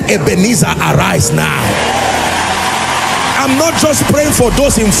pray, let Ebenezer arise now. I'm not just praying for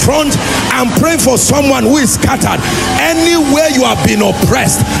those in front, I'm praying for someone who is scattered. Anywhere you have been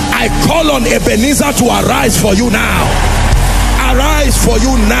oppressed, I call on Ebenezer to arise for you now. Arise for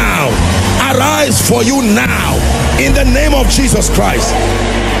you now. Arise for you now. In the name of Jesus Christ.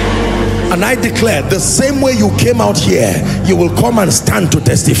 And I declare, the same way you came out here, you will come and stand to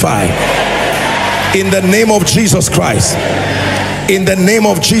testify. In the name of Jesus Christ. In the name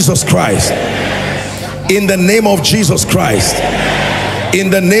of Jesus Christ. In the name of Jesus Christ. In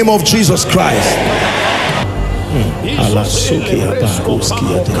the name of Jesus Christ.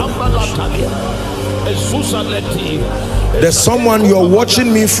 There's someone, you're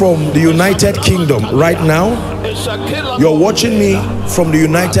watching me from the United Kingdom right now. You're watching me from the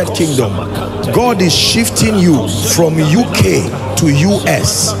United Kingdom. God is shifting you from UK to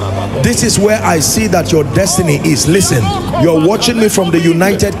US. This is where I see that your destiny is. Listen, you're watching me from the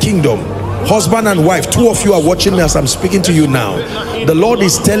United Kingdom. Husband and wife, two of you are watching me as I'm speaking to you now. The Lord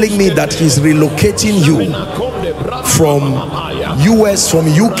is telling me that he's relocating you from US, from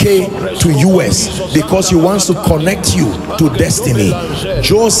UK to US, because he wants to connect you to destiny.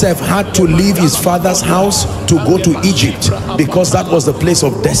 Joseph had to leave his father's house to go to Egypt because that was the place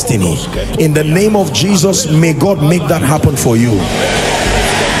of destiny. In the name of Jesus, may God make that happen for you.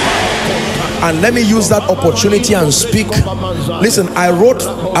 And let me use that opportunity and speak. Listen, I wrote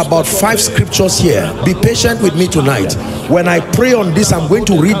about 5 scriptures here. Be patient with me tonight. When I pray on this, I'm going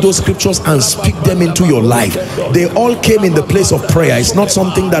to read those scriptures and speak them into your life. They all came in the place of prayer. It's not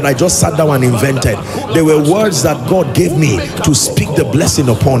something that I just sat down and invented. They were words that God gave me to speak the blessing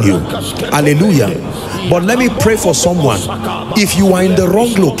upon you. Hallelujah. But let me pray for someone. If you are in the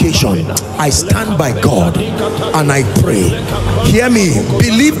wrong location, I stand by God and I pray. Hear me.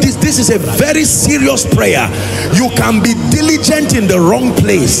 Believe this. This is a very serious prayer. You can be diligent in the wrong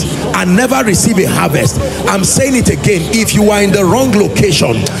place and never receive a harvest. I'm saying it again. If you are in the wrong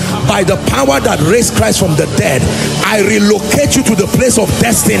location, by the power that raised Christ from the dead, I relocate you to the place of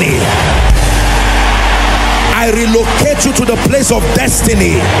destiny. I relocate you to the place of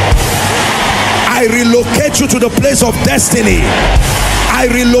destiny. I relocate you to the place of destiny. I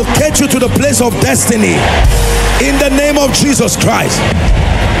relocate you to the place of destiny. In the name of Jesus Christ.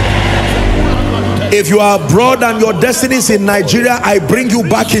 If you are abroad and your destiny is in Nigeria, I bring you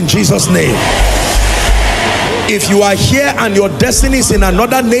back in Jesus' name. If you are here and your destiny is in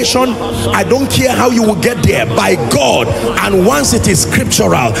another nation, I don't care how you will get there, by God. And once it is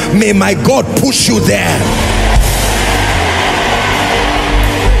scriptural, may my God push you there.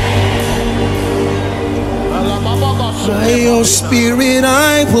 By your spirit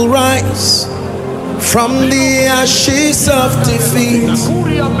I will rise from the ashes of defeat.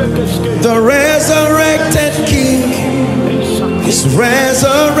 The resurrected King is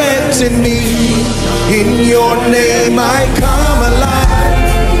resurrecting me. In your name I come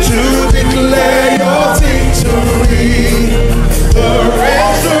alive to declare your victory. The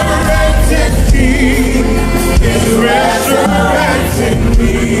resurrected King is resurrecting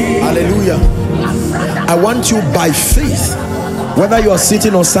me. Hallelujah. I want you by faith, whether you are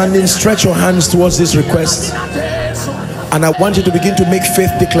sitting or standing, stretch your hands towards this request. And I want you to begin to make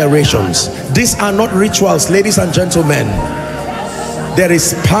faith declarations. These are not rituals, ladies and gentlemen. There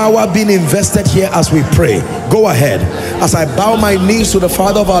is power being invested here as we pray. Go ahead. As I bow my knees to the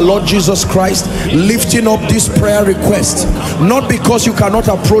Father of our Lord Jesus Christ, lifting up this prayer request, not because you cannot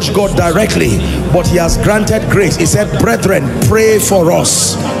approach God directly, but he has granted grace. He said, brethren, pray for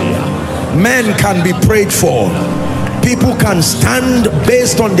us. Men can be prayed for. People can stand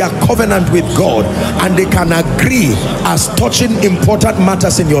based on their covenant with God, and they can agree as touching important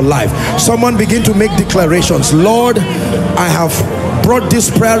matters in your life. Someone begin to make declarations. Lord, I have brought this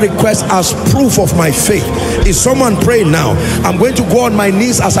prayer request as proof of my faith. Is someone praying now? I'm going to go on my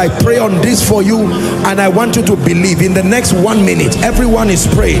knees as I pray on this for you, and I want you to believe. In the next 1 minute, everyone is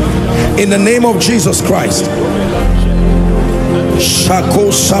praying in the name of Jesus Christ.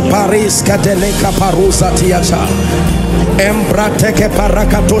 Shako saparis kadeleka parusa tiata embrateke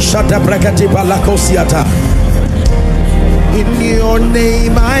parakatosha debrekati balakosiata. In your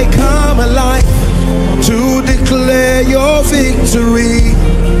name I come alive to declare your victory.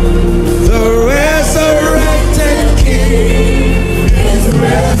 The resurrected King is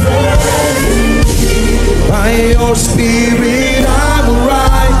resurrected. By your spirit I will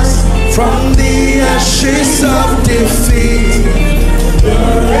rise from the ashes of defeat. The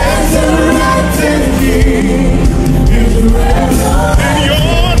resurrected King is resurrected.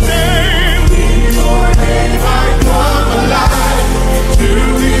 In your name I come alive to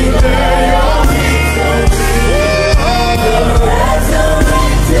declare your victory. The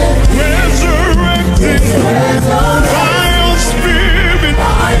resurrected King is resurrected. By your spirit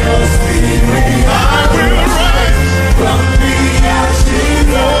I will rise from the ashes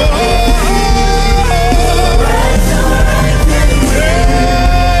of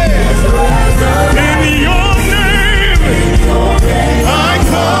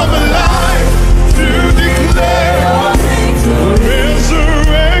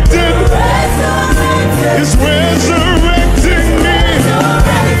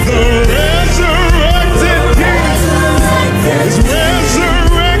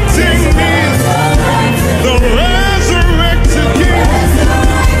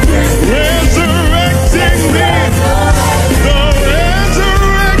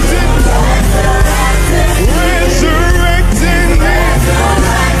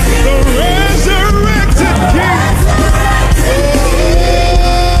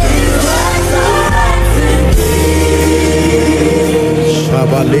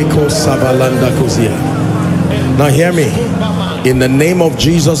Now hear me. In the name of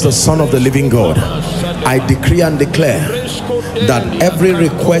Jesus, the Son of the living God, I decree and declare that every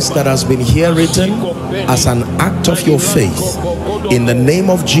request that has been here written as an act of your faith, in the name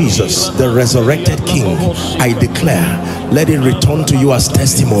of Jesus, the resurrected King, I declare, let it return to you as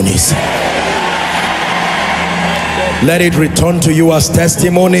testimonies. Let it return to you as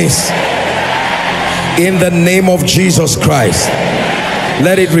testimonies. In the name of Jesus Christ,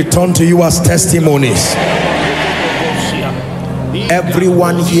 let it return to you as testimonies.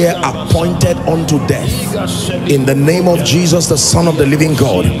 Everyone here appointed unto death, in the name of Jesus, the Son of the living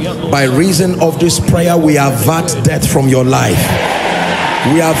God, by reason of this prayer, we avert death from your life.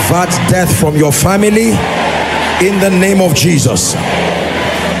 We avert death from your family in the name of Jesus.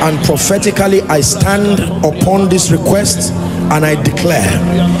 And prophetically, I stand upon this request and I declare,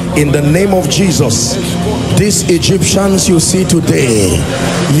 in the name of Jesus, these Egyptians you see today,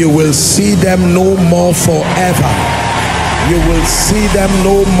 you will see them no more forever. You will see them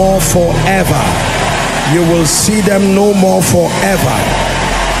no more forever. You will see them no more forever.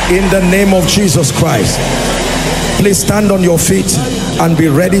 In the name of Jesus Christ. Please stand on your feet and be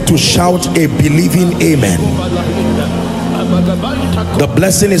ready to shout a believing amen. The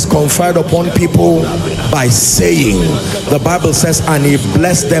blessing is conferred upon people by saying. The Bible says, and he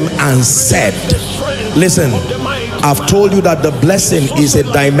blessed them and said. Listen, I've told you that the blessing is a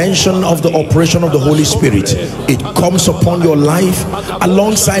dimension of the operation of the Holy Spirit. It comes upon your life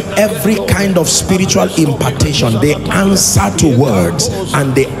alongside every kind of spiritual impartation. They answer to words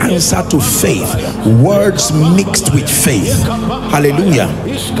and they answer to faith. Words mixed with faith. Hallelujah.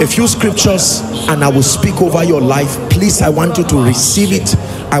 A few scriptures and I will speak over your life. Please, I want you to receive it.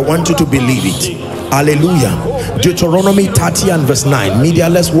 I want you to believe it. Hallelujah. Deuteronomy 30 and verse 9. Media,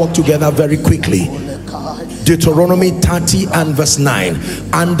 let's walk together very quickly. Deuteronomy 30 and verse 9.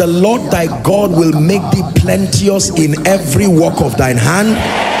 And the Lord thy God will make thee plenteous in every work of thine hand,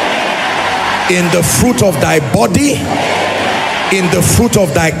 in the fruit of thy body, in the fruit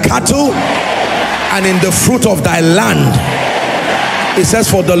of thy cattle, and in the fruit of thy land. It says,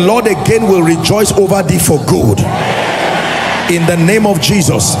 for the Lord again will rejoice over thee for good. In the name of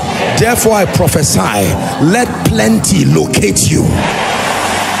Jesus, therefore I prophesy, let plenty locate you.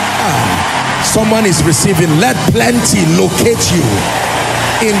 Someone is receiving. Let plenty locate you.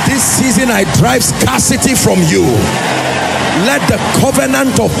 In this season, I drive scarcity from you. Let the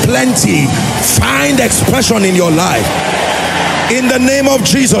covenant of plenty find expression in your life. In the name of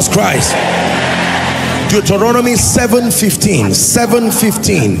Jesus Christ. Deuteronomy 7:15.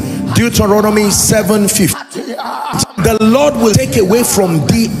 7:15. Deuteronomy 7:15. The Lord will take away from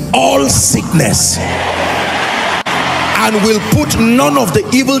thee all sickness, and will put none of the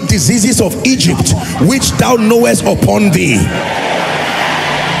evil diseases of Egypt which thou knowest upon thee,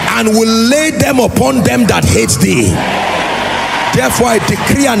 and will lay them upon them that hate thee. Therefore I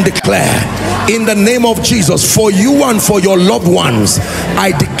decree and declare in the name of Jesus, for you and for your loved ones,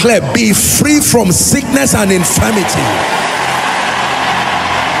 I declare, be free from sickness and infirmity.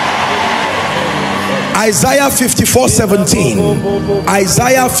 Isaiah 54:17.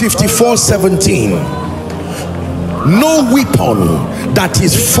 Isaiah 54:17. No weapon that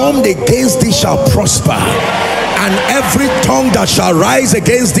is formed against thee shall prosper, and every tongue that shall rise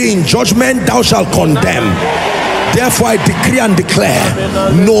against thee in judgment thou shalt condemn. Therefore I decree and declare,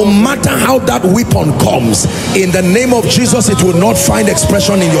 no matter how that weapon comes, in the name of Jesus, it will not find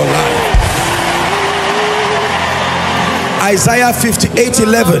expression in your life. Isaiah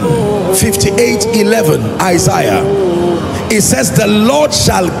 58:11. 58:11. Isaiah, it says, the Lord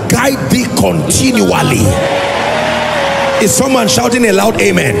shall guide thee continually. Is someone shouting a loud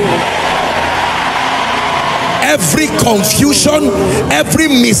amen? Every confusion, every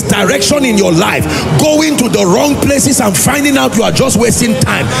misdirection in your life, going to the wrong places and finding out you are just wasting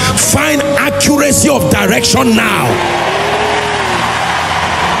time, find accuracy of direction now.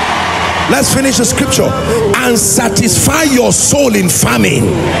 Let's finish the scripture. And satisfy your soul in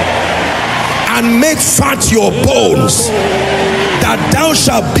famine, and make fat your bones, that thou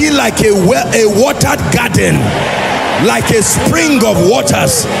shalt be like a watered garden, like a spring of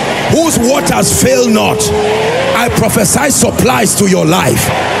waters, whose waters fail not. I prophesy supplies to your life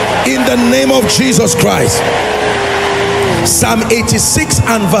in the name of Jesus Christ. Psalm 86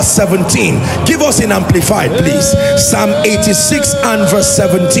 and verse 17. Give us an amplified, please. Psalm 86 and verse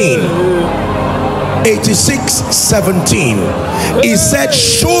 17. 86:17. He said,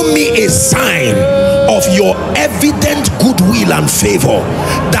 show me a sign of your evident goodwill and favor,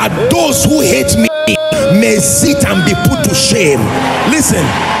 that those who hate me may sit and be put to shame. Listen,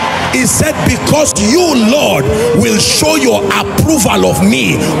 he said, because you, Lord, will show your approval of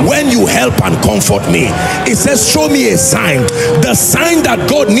me when you help and comfort me. It says, show me a sign. The sign that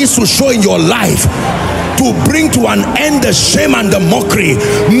God needs to show in your life to bring to an end the shame and the mockery.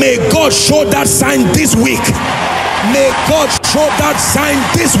 May God show that sign this week. May God show that sign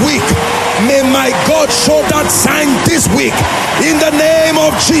this week. May my God show that sign this week, in the name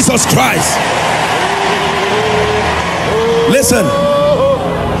of Jesus Christ. Listen,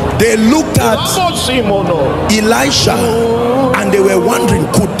 they looked at Elisha and they were wondering,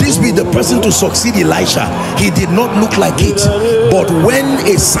 could this be the person to succeed Elisha? He did not look like it. But when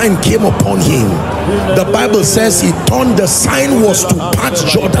a sign came upon him, the Bible says he turned. The sign was to part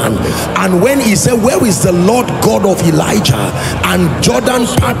Jordan, and when he said, where is the Lord God of Elijah? And Jordan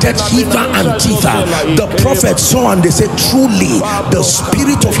parted hither and thither. The prophet saw and they said, truly the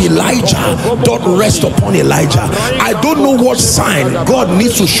spirit of Elijah doth rest upon Elijah. I don't know what sign God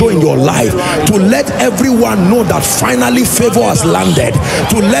needs to show in your life to let everyone know that finally favor has landed,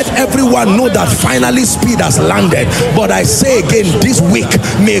 to let everyone know that finally speed has landed. But I say again, this week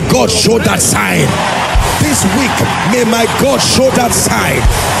may God show that sign. This week may my God show that sign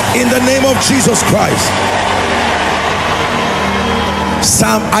in the name of Jesus Christ.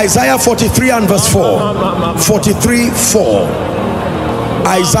 Isaiah 43 and verse 4. 43:4.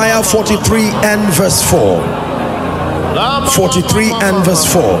 Isaiah 43 and verse 4. 43 and verse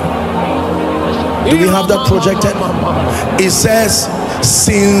 4. Do we have that projected? It says,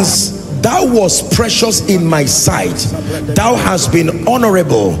 since thou wast precious in my sight, thou hast been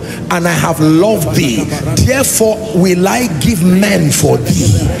honorable, and I have loved thee. Therefore will I give men for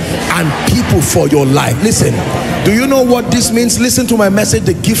thee and people for your life. Listen, do you know what this means? Listen to my message,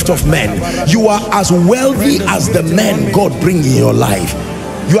 the gift of men. You are as wealthy as the men God brings in your life.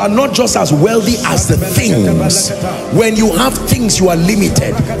 You are not just as wealthy as the things. When you have things, you are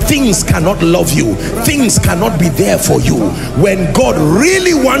limited. Things cannot love you. Things cannot be there for you. When God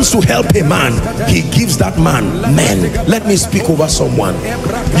really wants to help a man, he gives that man men. Let me speak over someone.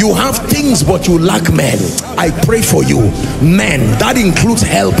 You have things but you lack men. I pray for you. Men, that includes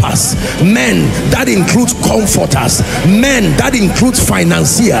helpers. Men, that includes comforters. Men, that includes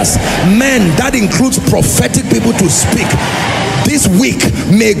financiers. Men, that includes prophetic people to speak. This week,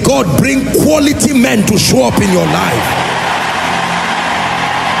 may God bring quality men to show up in your life.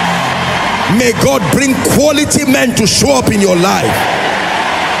 May God bring quality men to show up in your life.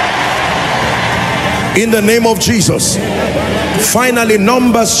 In the name of Jesus. Finally,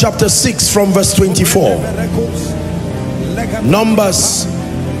 Numbers chapter 6 from verse 24. Numbers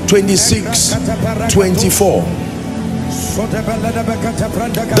 26:24.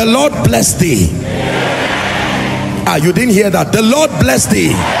 The Lord bless thee You didn't hear that. The Lord bless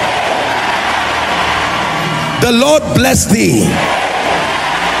thee. The Lord bless thee.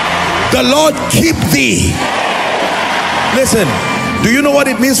 The Lord keep thee. Listen, do you know what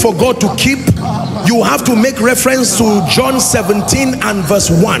it means for God to keep? You have to make reference to John 17 and verse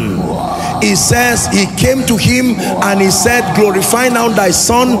 1. He says, he came to him and he said, glorify now thy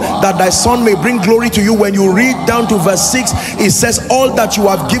son, that thy son may bring glory to you. When you read down to verse 6, it says, all that you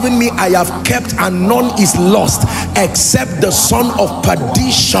have given me I have kept, and none is lost except the son of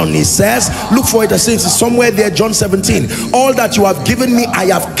perdition. He says, look for it, it says somewhere there, John 17, all that you have given me I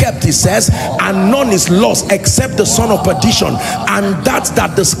have kept, he says, and none is lost except the son of perdition, and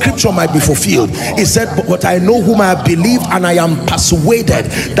that the scripture might be fulfilled. He said, but I know whom I have believed, and I am persuaded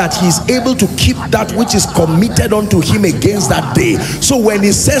that he is able to keep that which is committed unto him against that day. So when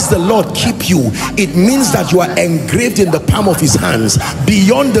he says the Lord keep you, it means that you are engraved in the palm of his hands,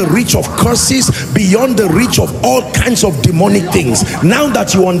 beyond the reach of curses, beyond the reach of all kinds of demonic things. Now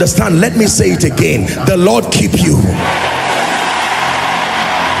that you understand, let me say it again. The Lord keep you.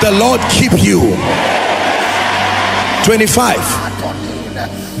 The Lord keep you. 25.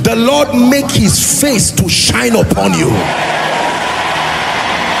 The Lord make his face to shine upon you.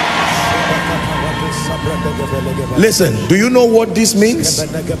 Listen, do you know what this means?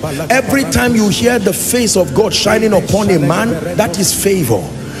 Every time you hear the face of God shining upon a man, that is favor.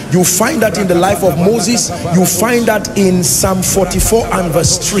 You find that in the life of Moses. You find that in Psalm 44 and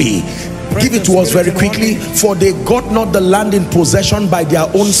verse 3. Give it to us very quickly. For they got not the land in possession by their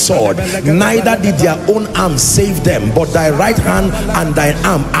own sword, neither did their own arm save them, but thy right hand and thy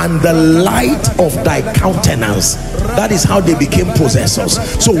arm and the light of thy countenance. That is how they became possessors.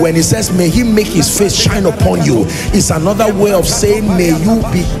 So when he says may he make his face shine upon you, it's another way of saying may you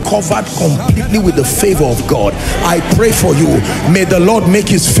be covered completely with the favor of God. I pray for you, may the Lord make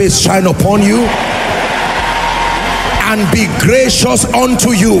his face shine upon you and be gracious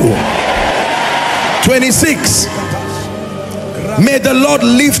unto you. 26. May the Lord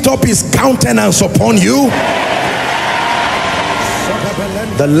lift up his countenance upon you.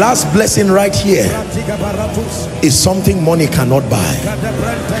 The last blessing right here is something money cannot buy.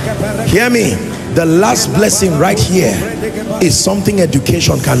 Hear me. The last blessing right here is something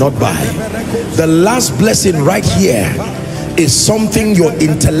education cannot buy. The last blessing right here is something your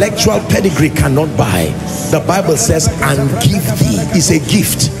intellectual pedigree cannot buy. The Bible says, and give thee is a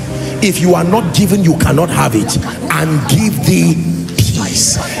gift. If you are not given, you cannot have it. And give thee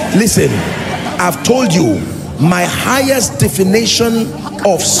peace. Listen, I've told you, my highest definition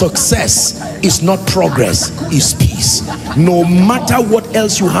of success is not progress, is peace. No matter what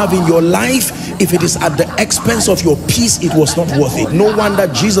else you have in your life, if it is at the expense of your peace, it was not worth it. No wonder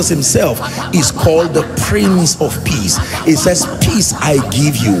Jesus himself is called the Prince of Peace. It says, peace I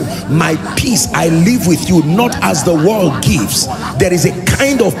give you, my peace I live with you, not as the world gives. There is a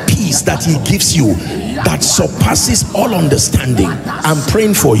kind of peace that he gives you that surpasses all understanding. I'm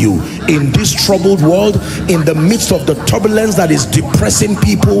praying for you in this troubled world, in the midst of the turbulence that is depressing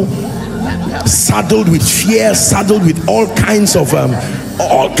people, saddled with fear, saddled with all kinds of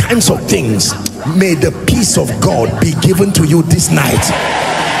things. May the peace of God be given to you this night.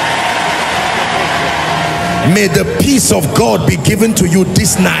 May the peace of God be given to you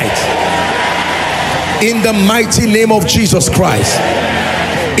this night, in the mighty name of Jesus Christ.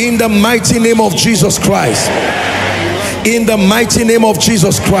 In the mighty name of Jesus Christ. In the mighty name of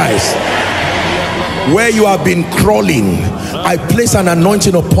Jesus Christ. Where you have been crawling, I place an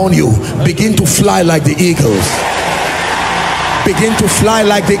anointing upon you. Begin to fly like the eagles. Begin to fly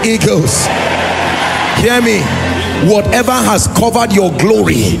like the eagles. Hear me. Whatever has covered your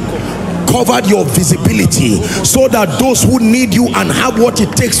glory, covered your visibility, so that those who need you and have what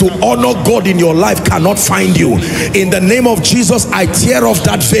it takes to honor God in your life cannot find you, in the name of Jesus, I tear off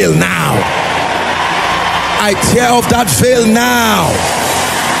that veil now. I tear off that veil now.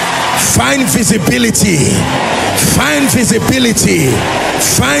 Find visibility. Find visibility.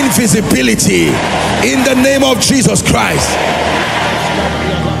 Find visibility in the name of Jesus Christ.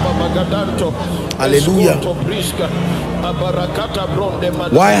 Hallelujah.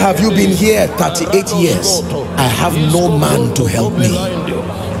 Why have you been here 38 years? I have no man to help me.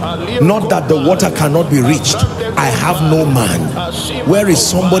 Not that the water cannot be reached. I have no man. Where is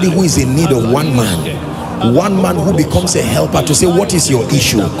somebody who is in need of one man? One man who becomes a helper to say, what is your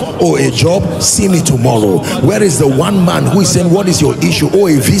issue? Oh, a job? See me tomorrow. Where is the one man who is saying, what is your issue? Oh,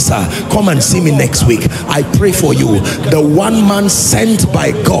 a visa? Come and see me next week. I pray for you. The one man sent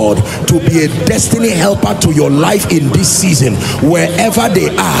by God to be a destiny helper to your life in this season, wherever they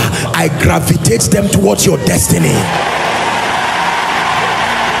are, I gravitate them towards your destiny.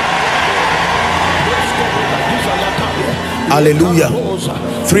 Hallelujah.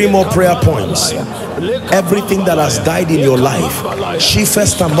 3 more prayer points. Everything that has died in your life,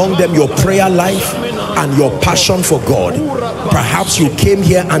 chiefest among them your prayer life and your passion for God. Perhaps you came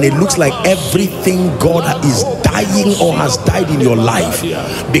here and it looks like everything God is dying or has died in your life,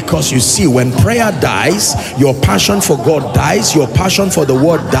 because you see, when prayer dies, your passion for God dies, your passion for the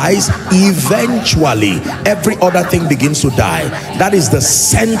word dies. Eventually every other thing begins to die. That is the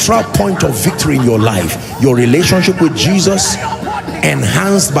central point of victory in your life. Your relationship with Jesus,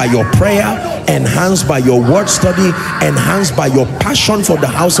 enhanced by your prayer, enhanced by your word study, enhanced by your passion for the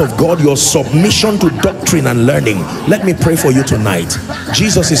house of God, your submission to doctrine and learning. Let me pray for you tonight.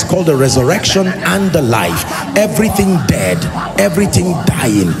 Jesus is called the resurrection and the life. Everything dead, everything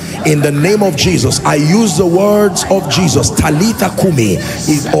dying. In the name of Jesus, I use the words of Jesus, Talitha Kumi.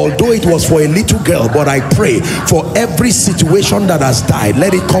 Although it was for a little girl, but I pray for every situation that has died,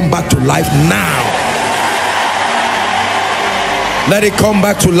 let it come back to life now. Let it come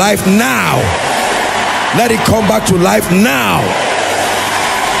back to life now. Let it come back to life now.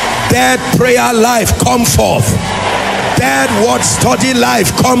 Dead prayer life, come forth. Dead word study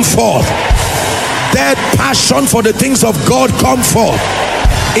life, come forth. Dead passion for the things of God, come forth.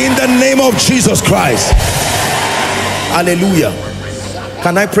 In the name of Jesus Christ. Hallelujah.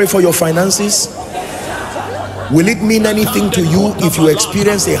 Can I pray for your finances? Will it mean anything to you if you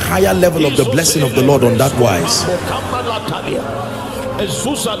experience a higher level of the blessing of the Lord on that wise?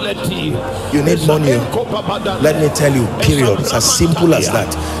 You need money. Let me tell you, period. It's as simple as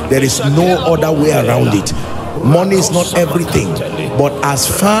that. There is no other way around it. Money is not everything, but as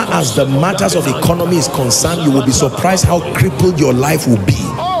far as the matters of economy is concerned, you will be surprised how crippled your life will be.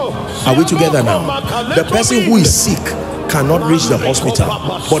 Are we together now? The person who is sick cannot reach the hospital,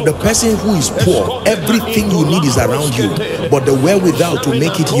 but the person who is poor, everything you need is around you, but the wherewithal to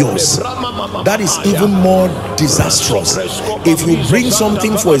make it yours, that is even more disastrous. If you bring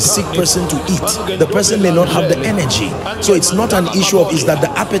something for a sick person to eat, the person may not have the energy. So it's not an issue of is that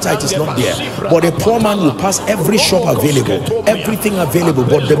the appetite is not there, but a poor man will pass every shop available, everything available,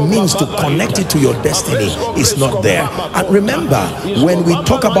 but the means to connect it to your destiny is not there. And remember, when we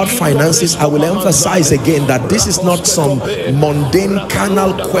talk about finances, I will emphasize again that this is not some mundane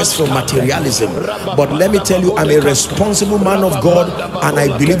carnal quest for materialism, but let me tell you, I'm a responsible man of God, and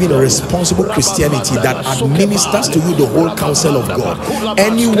I believe in a responsible Christianity that administers to you the whole counsel of God.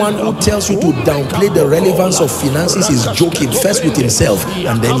 Anyone who tells you to downplay the relevance of finances is joking, first with himself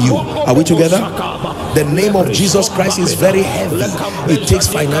and then you. Are we together? The name of Jesus Christ is very heavy. It takes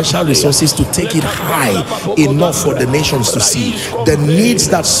financial resources to take it high enough for the nations to see the needs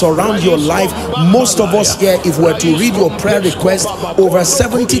that surround your life. Most of us here, if we're to read your prayer request, over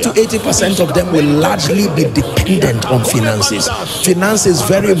 70 to 80% of them will largely be dependent on finances. Finance is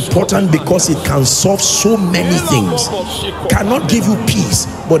very important because it can solve so many things. Cannot give you peace,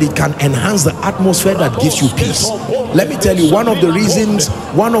 but it can enhance the atmosphere that gives you peace. Let me tell you, one of the reasons,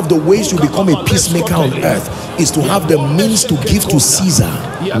 one of the ways you become a peacemaker on earth is to have the means to give to Caesar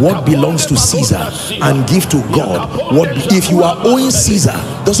what belongs to Caesar and give to God what. If you are owing Caesar,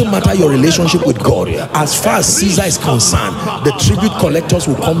 doesn't matter your relationship with God, as far as Caesar is concerned, the tribute collectors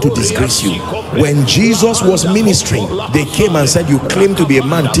will come to disgrace you. When Jesus was ministering, they came and said, you claim to be a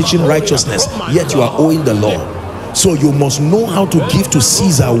man teaching righteousness, yet you are owing the law. So you must know how to give to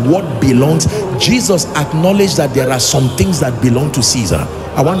Caesar what belongs. Jesus acknowledged that there are some things that belong to Caesar.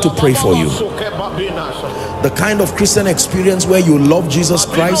 I want to pray for you. The kind of Christian experience where you love Jesus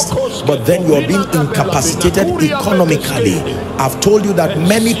Christ, but then you are being incapacitated economically. I've told you that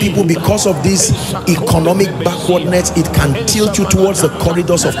many people, because of this economic backwardness, it can tilt you towards the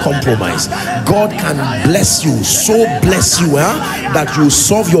corridors of compromise. God can bless you, so bless you that you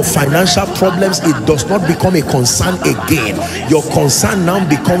solve your financial problems. It does not become a concern again. Your concern now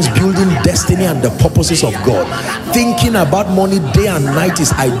becomes building destiny and the purposes of God. Thinking about money day and night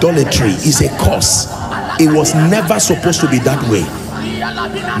is idolatry, is a curse. It was never supposed to be that way.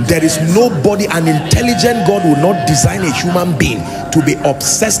 There is nobody, an intelligent God will not design a human being to be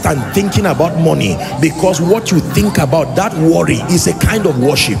obsessed and thinking about money, because what you think about, that worry, is a kind of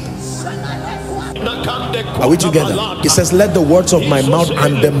worship. Are we together? It says, let the words of my mouth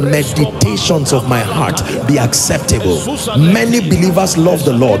and the meditations of my heart be acceptable. Many believers love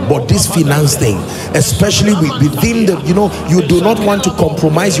the Lord, but this finance thing, especially within the, you do not want to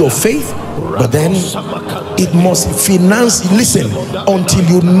compromise your faith, but then it must finance. Listen, until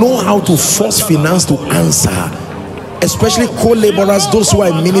you know how to force finance to answer, especially co-laborers, those who are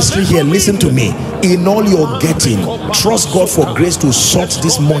in ministry here, listen to me. In all you're getting, trust God for grace to sort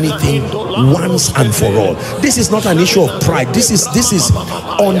this money thing once and for all. This is not an issue of pride. This is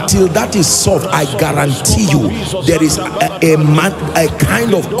until that is solved, I guarantee you there is a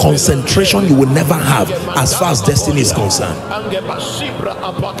kind of concentration you will never have as far as destiny is concerned.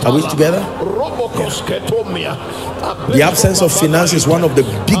 Are we together? Yeah. The absence of finance is one of the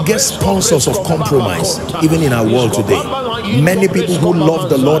biggest sponsors of compromise, even in our world today. Many people who love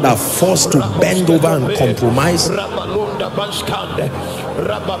the Lord are forced to bend over and compromise.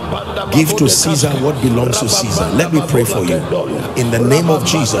 Give to Caesar what belongs to Caesar. Let me pray for you in the name of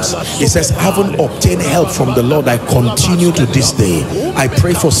Jesus. It says, having obtained help from the Lord, I continue to this day. I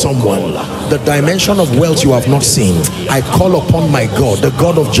pray for someone, the dimension of wealth you have not seen. I call upon my God, the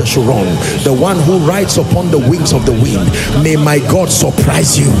God of Jeshurun, the one who rides upon the wings of the wind. May my God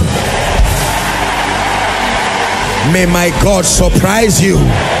surprise you. May my God surprise you.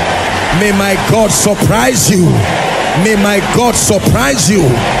 May my God surprise you. May my God surprise you.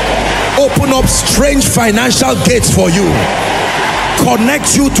 Open up strange financial gates for you.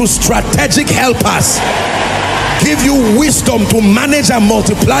 Connect you to strategic helpers. Give you wisdom to manage and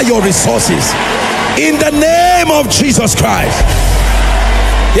multiply your resources. In the name of Jesus Christ.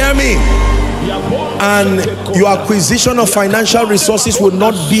 Hear me? And your acquisition of financial resources will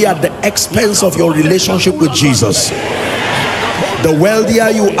not be at the expense of your relationship with Jesus. The wealthier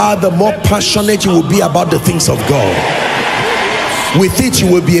you are, the more passionate you will be about the things of God. With it,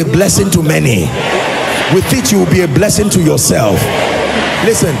 you will be a blessing to many. With it, you will be a blessing to yourself.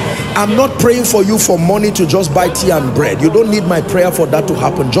 Listen, I'm not praying for you for money to just buy tea and bread. You don't need my prayer for that to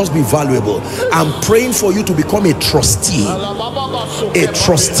happen. Just be valuable. I'm praying for you to become a trustee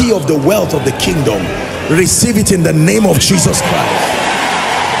of the wealth of the kingdom. Receive it in the name of Jesus Christ.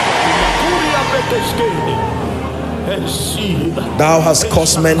 Thou hast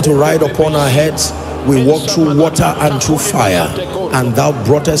caused men to ride upon our heads. We walk through water and through fire, and thou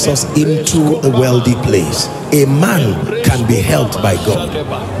broughtest us into a wealthy place. A man can be helped by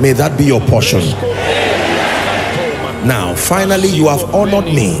God. May that be your portion. Now, finally, you have honored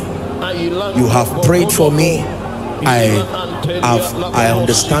me. You have prayed for me. I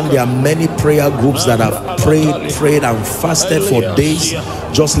understand there are many prayer groups that have prayed and fasted for days,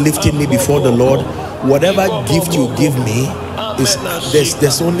 just lifting me before the Lord. Whatever gift you give me,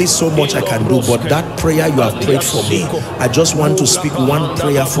 there's only so much I can do, but that prayer you have prayed for me, I just want to speak one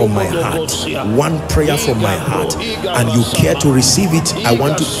prayer from my heart. One prayer from my heart, and you care to receive it. I'm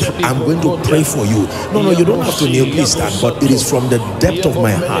going to pray for you. No, you don't have to kneel, please stand, but it is from the depth of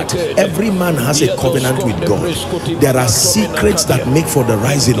my heart. Every man has a covenant with God. There are secrets that make for the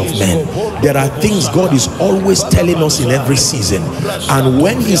rising of men. There are things God is always telling us in every season, and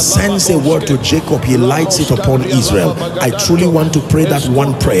when he sends a word to Jacob, he lights it upon Israel. I truly want to pray that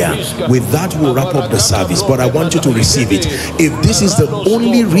one prayer. With that, we'll wrap up the service, but I want you to receive it. If this is the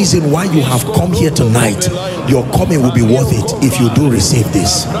only reason why you have come here tonight, your coming will be worth it if you do receive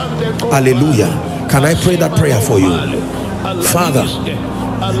this. Hallelujah. Can I pray that prayer for you? Father,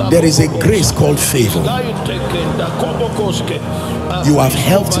 there is a grace called favor. You have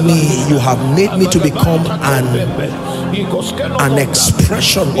helped me. You have made me to become an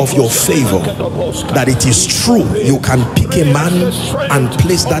expression of your favor, that it is true you can pick a man and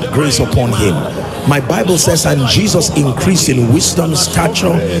place that grace upon him. My Bible says, and Jesus increased in wisdom,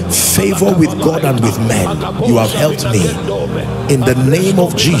 stature, favor with God and with men. You have helped me. In the name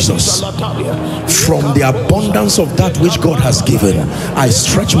of Jesus, from the abundance of that which God has given, I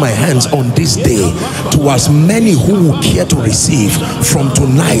stretch my hands on this day to as many who will care to receive. From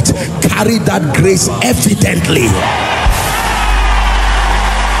tonight, carry that grace evidently.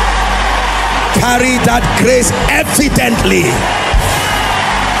 Carry that grace evidently.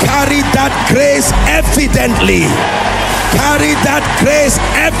 Carry that grace evidently. Carry that grace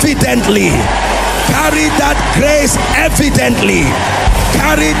evidently. Carry that grace evidently.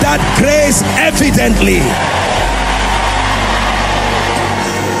 Carry that grace evidently.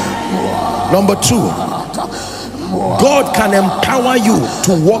 Number two, God can empower you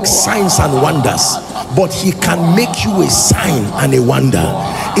to work signs and wonders, but he can make you a sign and a wonder.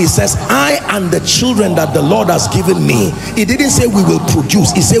 He says, I and the children that the Lord has given me. He didn't say we will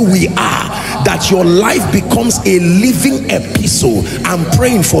produce, he said we are. That your life becomes a living epistle. I'm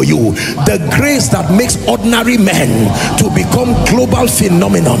praying for you. The grace that makes ordinary men to become global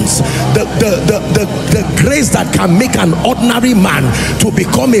phenomenons. The grace that can make an ordinary man to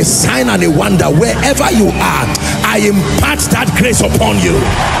become a sign and a wonder wherever you are. I impart that grace upon you.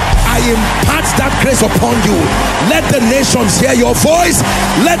 I impart that grace upon you. Let the nations hear your voice.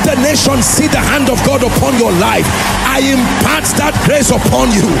 Let the nations see the hand of God upon your life. I impart that grace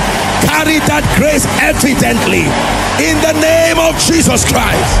upon you. Carry that grace evidently in the name of Jesus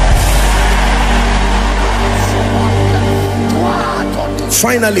Christ.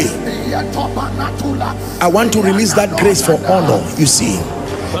 Finally, I want to release that grace for honor. You see,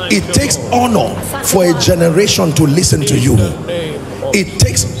 it takes honor for a generation to listen to you. It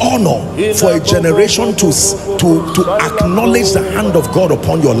takes honor for a generation to acknowledge the hand of God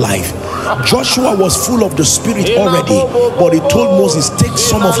upon your life. Joshua was full of the Spirit already, but he told Moses, take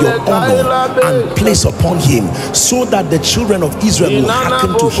some of your honor and place upon him, so that the children of Israel will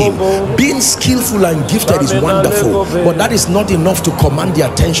hearken to him. Being skillful and gifted is wonderful, but that is not enough to command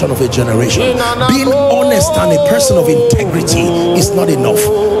the attention of a generation. Being honest and a person of integrity is not enough.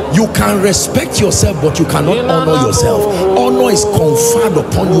 You can respect yourself, but you cannot honor yourself. Honor is conferred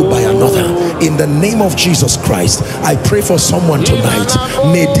upon you by another. In the name of Jesus Christ, I pray for someone tonight.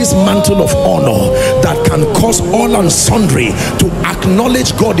 May this mantle of honor that can cause all and sundry to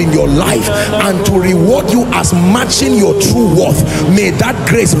acknowledge God in your life and to reward you as matching your true worth, may that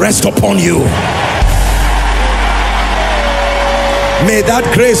grace rest upon you. May that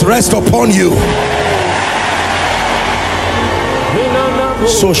grace rest upon you.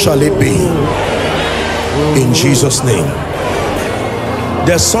 So shall it be, in Jesus' name.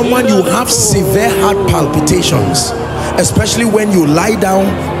 There's someone, you have severe heart palpitations, especially when you lie down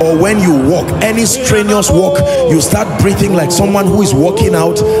or when you walk. Any strenuous walk, you start breathing like someone who is walking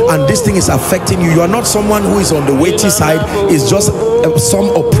out, and this thing is affecting you. You are not someone who is on the weighty side. It's just some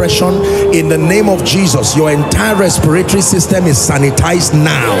oppression. In the name of Jesus, your entire respiratory system is sanitized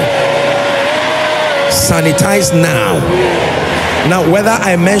now. Sanitized now. Now, whether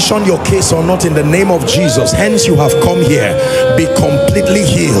I mention your case or not, in the name of Jesus, hence you have come here, be completely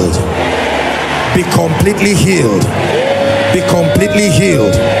healed. Be completely healed. Be completely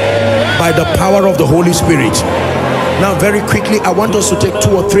healed by the power of the Holy Spirit. Now, very quickly, I want us to take 2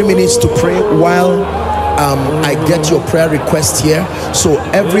 or 3 minutes to pray while I get your prayer request here. So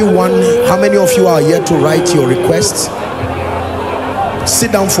everyone, how many of you are here to write your requests?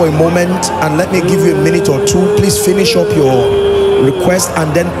 Sit down for a moment and let me give you a minute or two. Please finish up your request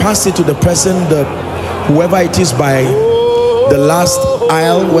and then pass it to the person, whoever it is, by the last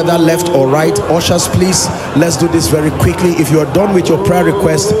aisle, whether left or right. Ushers, please, let's do this very quickly. If you are done with your prayer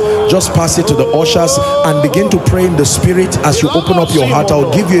request, just pass it to the ushers and begin to pray in the Spirit. As you open up your heart,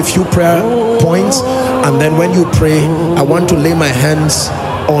 I'll give you a few prayer points, and then when you pray, I want to lay my hands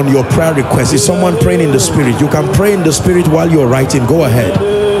on your prayer request. Is someone praying in the Spirit? You can pray in the Spirit while you're writing. Go ahead.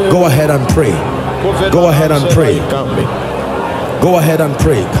 Go ahead and pray. Go ahead and pray. Go ahead and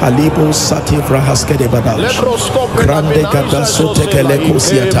pray.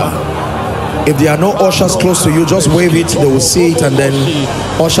 If there are no ushers close to you, just wave it. They will see it, and then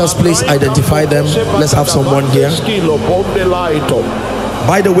ushers, please identify them. Let's have someone here.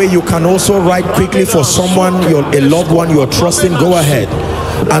 By the way, you can also write quickly for someone, a loved one you're trusting. Go ahead.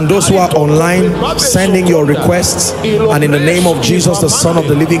 And those who are online, sending your requests, and in the name of Jesus, the Son of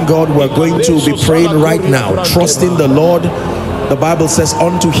the living God, we're going to be praying right now, trusting the Lord. The Bible says,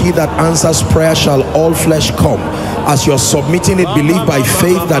 unto he that answers prayer shall all flesh come. As you're submitting it, believe by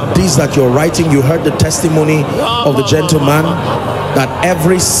faith that this that you're writing, you heard the testimony of the gentleman, that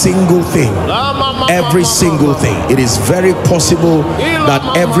every single thing, it is very possible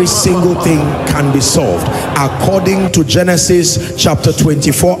that every single thing can be solved, according to Genesis chapter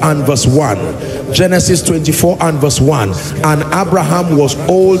 24 and verse 1. Genesis 24 and verse 1. And Abraham was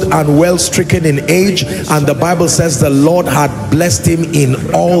old and well stricken in age, and the Bible says the Lord had blessed him in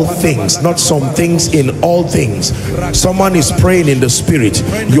all things, not some things, in all things. Someone is praying in the Spirit.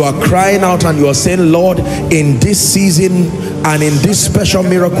 You are crying out and you are saying, Lord, in this season and in this special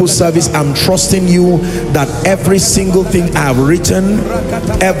miracle service, I'm trusting you that every single thing I have written,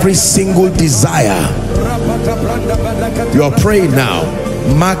 every single desire, you are praying now.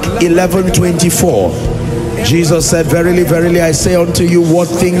 Mark 11:24. Jesus said, verily, verily, I say unto you, what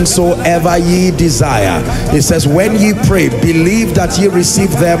things soever ye desire. It says, when ye pray, believe that ye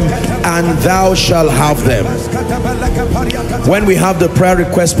receive them, and thou shalt have them. When we have the prayer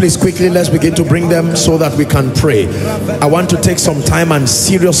request, please quickly, let's begin to bring them so that we can pray. I want to take some time and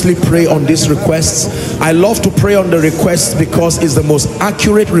seriously pray on these requests. I love to pray on the requests because it's the most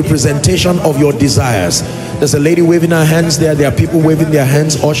accurate representation of your desires. There's a lady waving her hands there. There are people waving their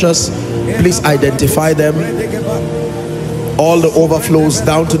hands. Ushers, please identify them. All the overflows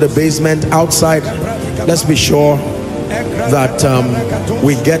down to the basement, outside. Let's be sure that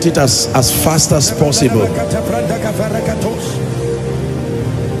we get it as fast as possible.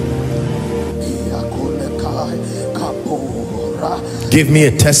 Give me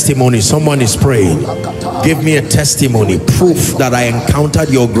a testimony. Someone is praying. Give me a testimony. Proof that I encountered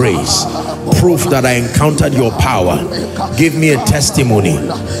your grace. Proof that I encountered your power. Give me a testimony.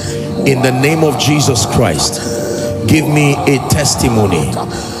 In the name of Jesus Christ. Give me a testimony.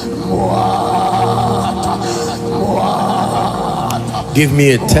 Give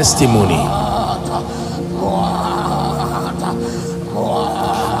me a testimony.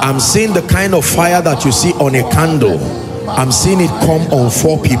 I'm seeing the kind of fire that you see on a candle. I'm seeing it come on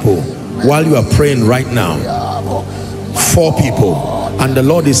 4 people while you are praying right now. 4 people. And the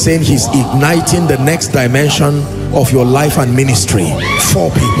Lord is saying he's igniting the next dimension of your life and ministry.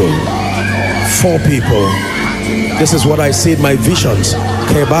 4 people. 4 people. This is what I see in my visions.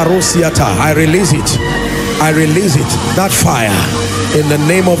 I release it. I release it. That fire, in the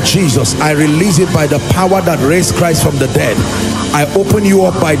name of Jesus, I release it by the power that raised Christ from the dead. I open you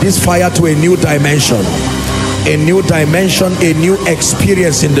up by this fire to a new dimension. A new dimension, a new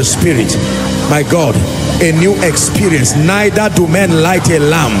experience in the spirit. My God, a new experience. Neither do men light a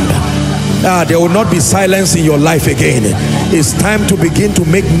lamp. There will not be silence in your life again. It's time to begin to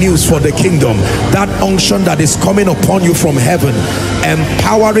make news for the kingdom. That unction that is coming upon you from heaven,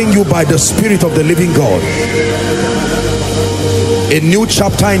 empowering you by the Spirit of the living God. A new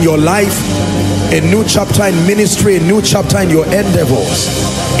chapter in your life, a new chapter in ministry, a new chapter in your endeavors.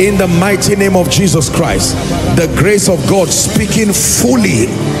 In the mighty name of Jesus Christ, the grace of God speaking fully,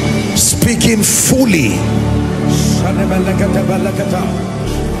 speaking fully.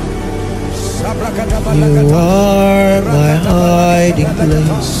 You are my hiding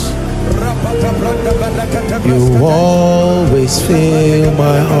place. You always fill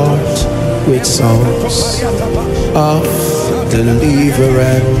my heart with songs of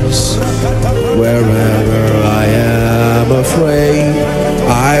deliverance. Wherever I am afraid,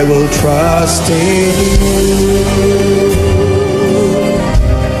 I will trust in you.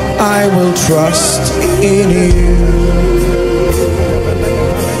 I will trust in you.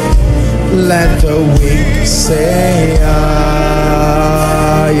 Let the weak say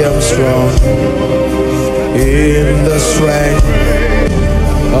I am strong in the strength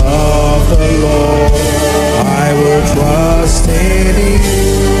of the Lord. I will trust in you.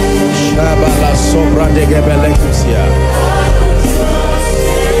 Shabala sobra de gebelekusia.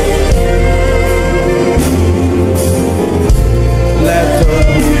 Let the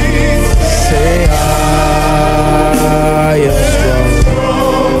weak say I am strong.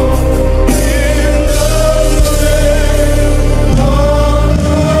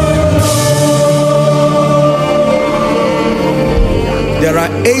 There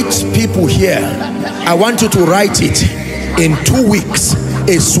are 8 people here. I want you to write it. In 2 weeks,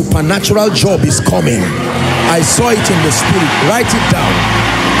 a supernatural job is coming. I saw it in the spirit. Write it down.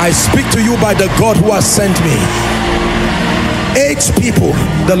 I speak to you by the God who has sent me. 8 people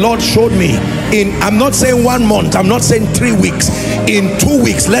the Lord showed me in, I'm not saying 1 month, I'm not saying 3 weeks, in 2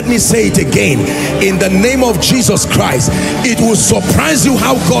 weeks. Let me say it again. In the name of Jesus Christ, it will surprise you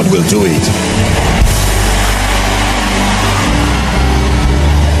how God will do it.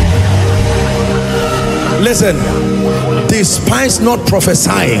 Listen, despise not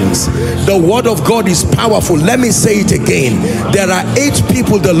prophesying. The word of God is powerful. Let me say it again. There are 8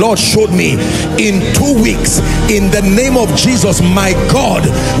 people the Lord showed me. In 2 weeks, in the name of Jesus, my God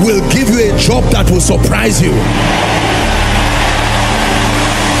will give you a job that will surprise you.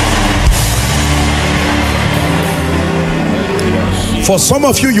 For some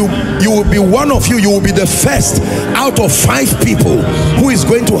of you, you will be one of you. You will be the first out of 5 people who is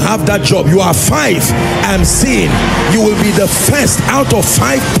going to have that job. You are 5. I'm seeing you will be the first out of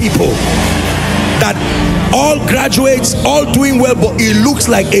 5 people that all graduates, all doing well, but it looks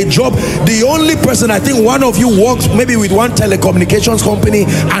like a job. The only person, I think one of you works maybe with one telecommunications company,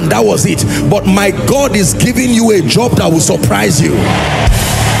 and that was it. But my God is giving you a job that will surprise you.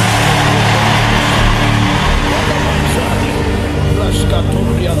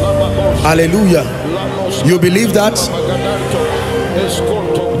 Hallelujah. You believe that?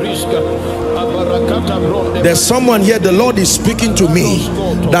 There's someone here, the Lord is speaking to me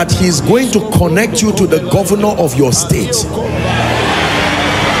that he's going to connect you to the governor of your state.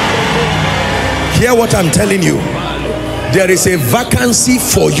 Hear what I'm telling you. There is a vacancy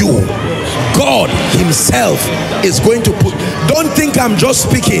for you. God himself is going to put, don't think I'm just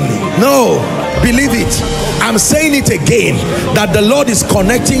speaking. No, believe it. I'm saying it again, that the Lord is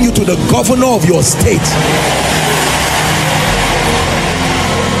connecting you to the governor of your state.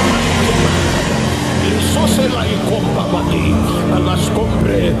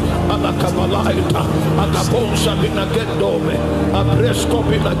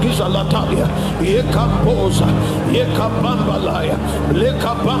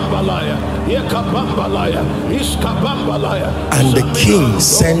 And the king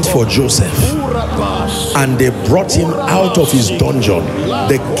sent for Joseph, and they brought him out of his dungeon.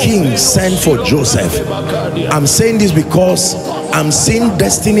 The king sent for Joseph. I'm saying this because I'm seeing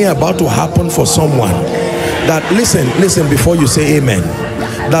destiny about to happen for someone. That listen before you say amen.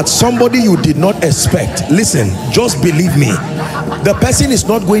 That somebody you did not expect, listen, just believe me, the person is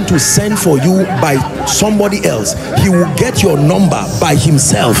not going to send for you by somebody else. He will get your number by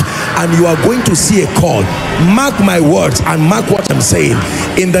himself, and you are going to see a call. Mark my words and mark what I'm saying.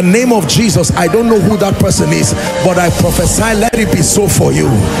 In the name of Jesus, I don't know who that person is, but I prophesy, let it be so for you.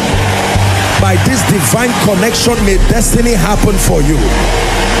 By this divine connection, may destiny happen for you.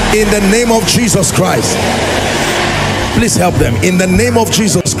 In the name of Jesus Christ. Please help them. In the name of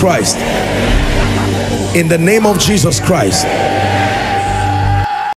Jesus Christ. In the name of Jesus Christ.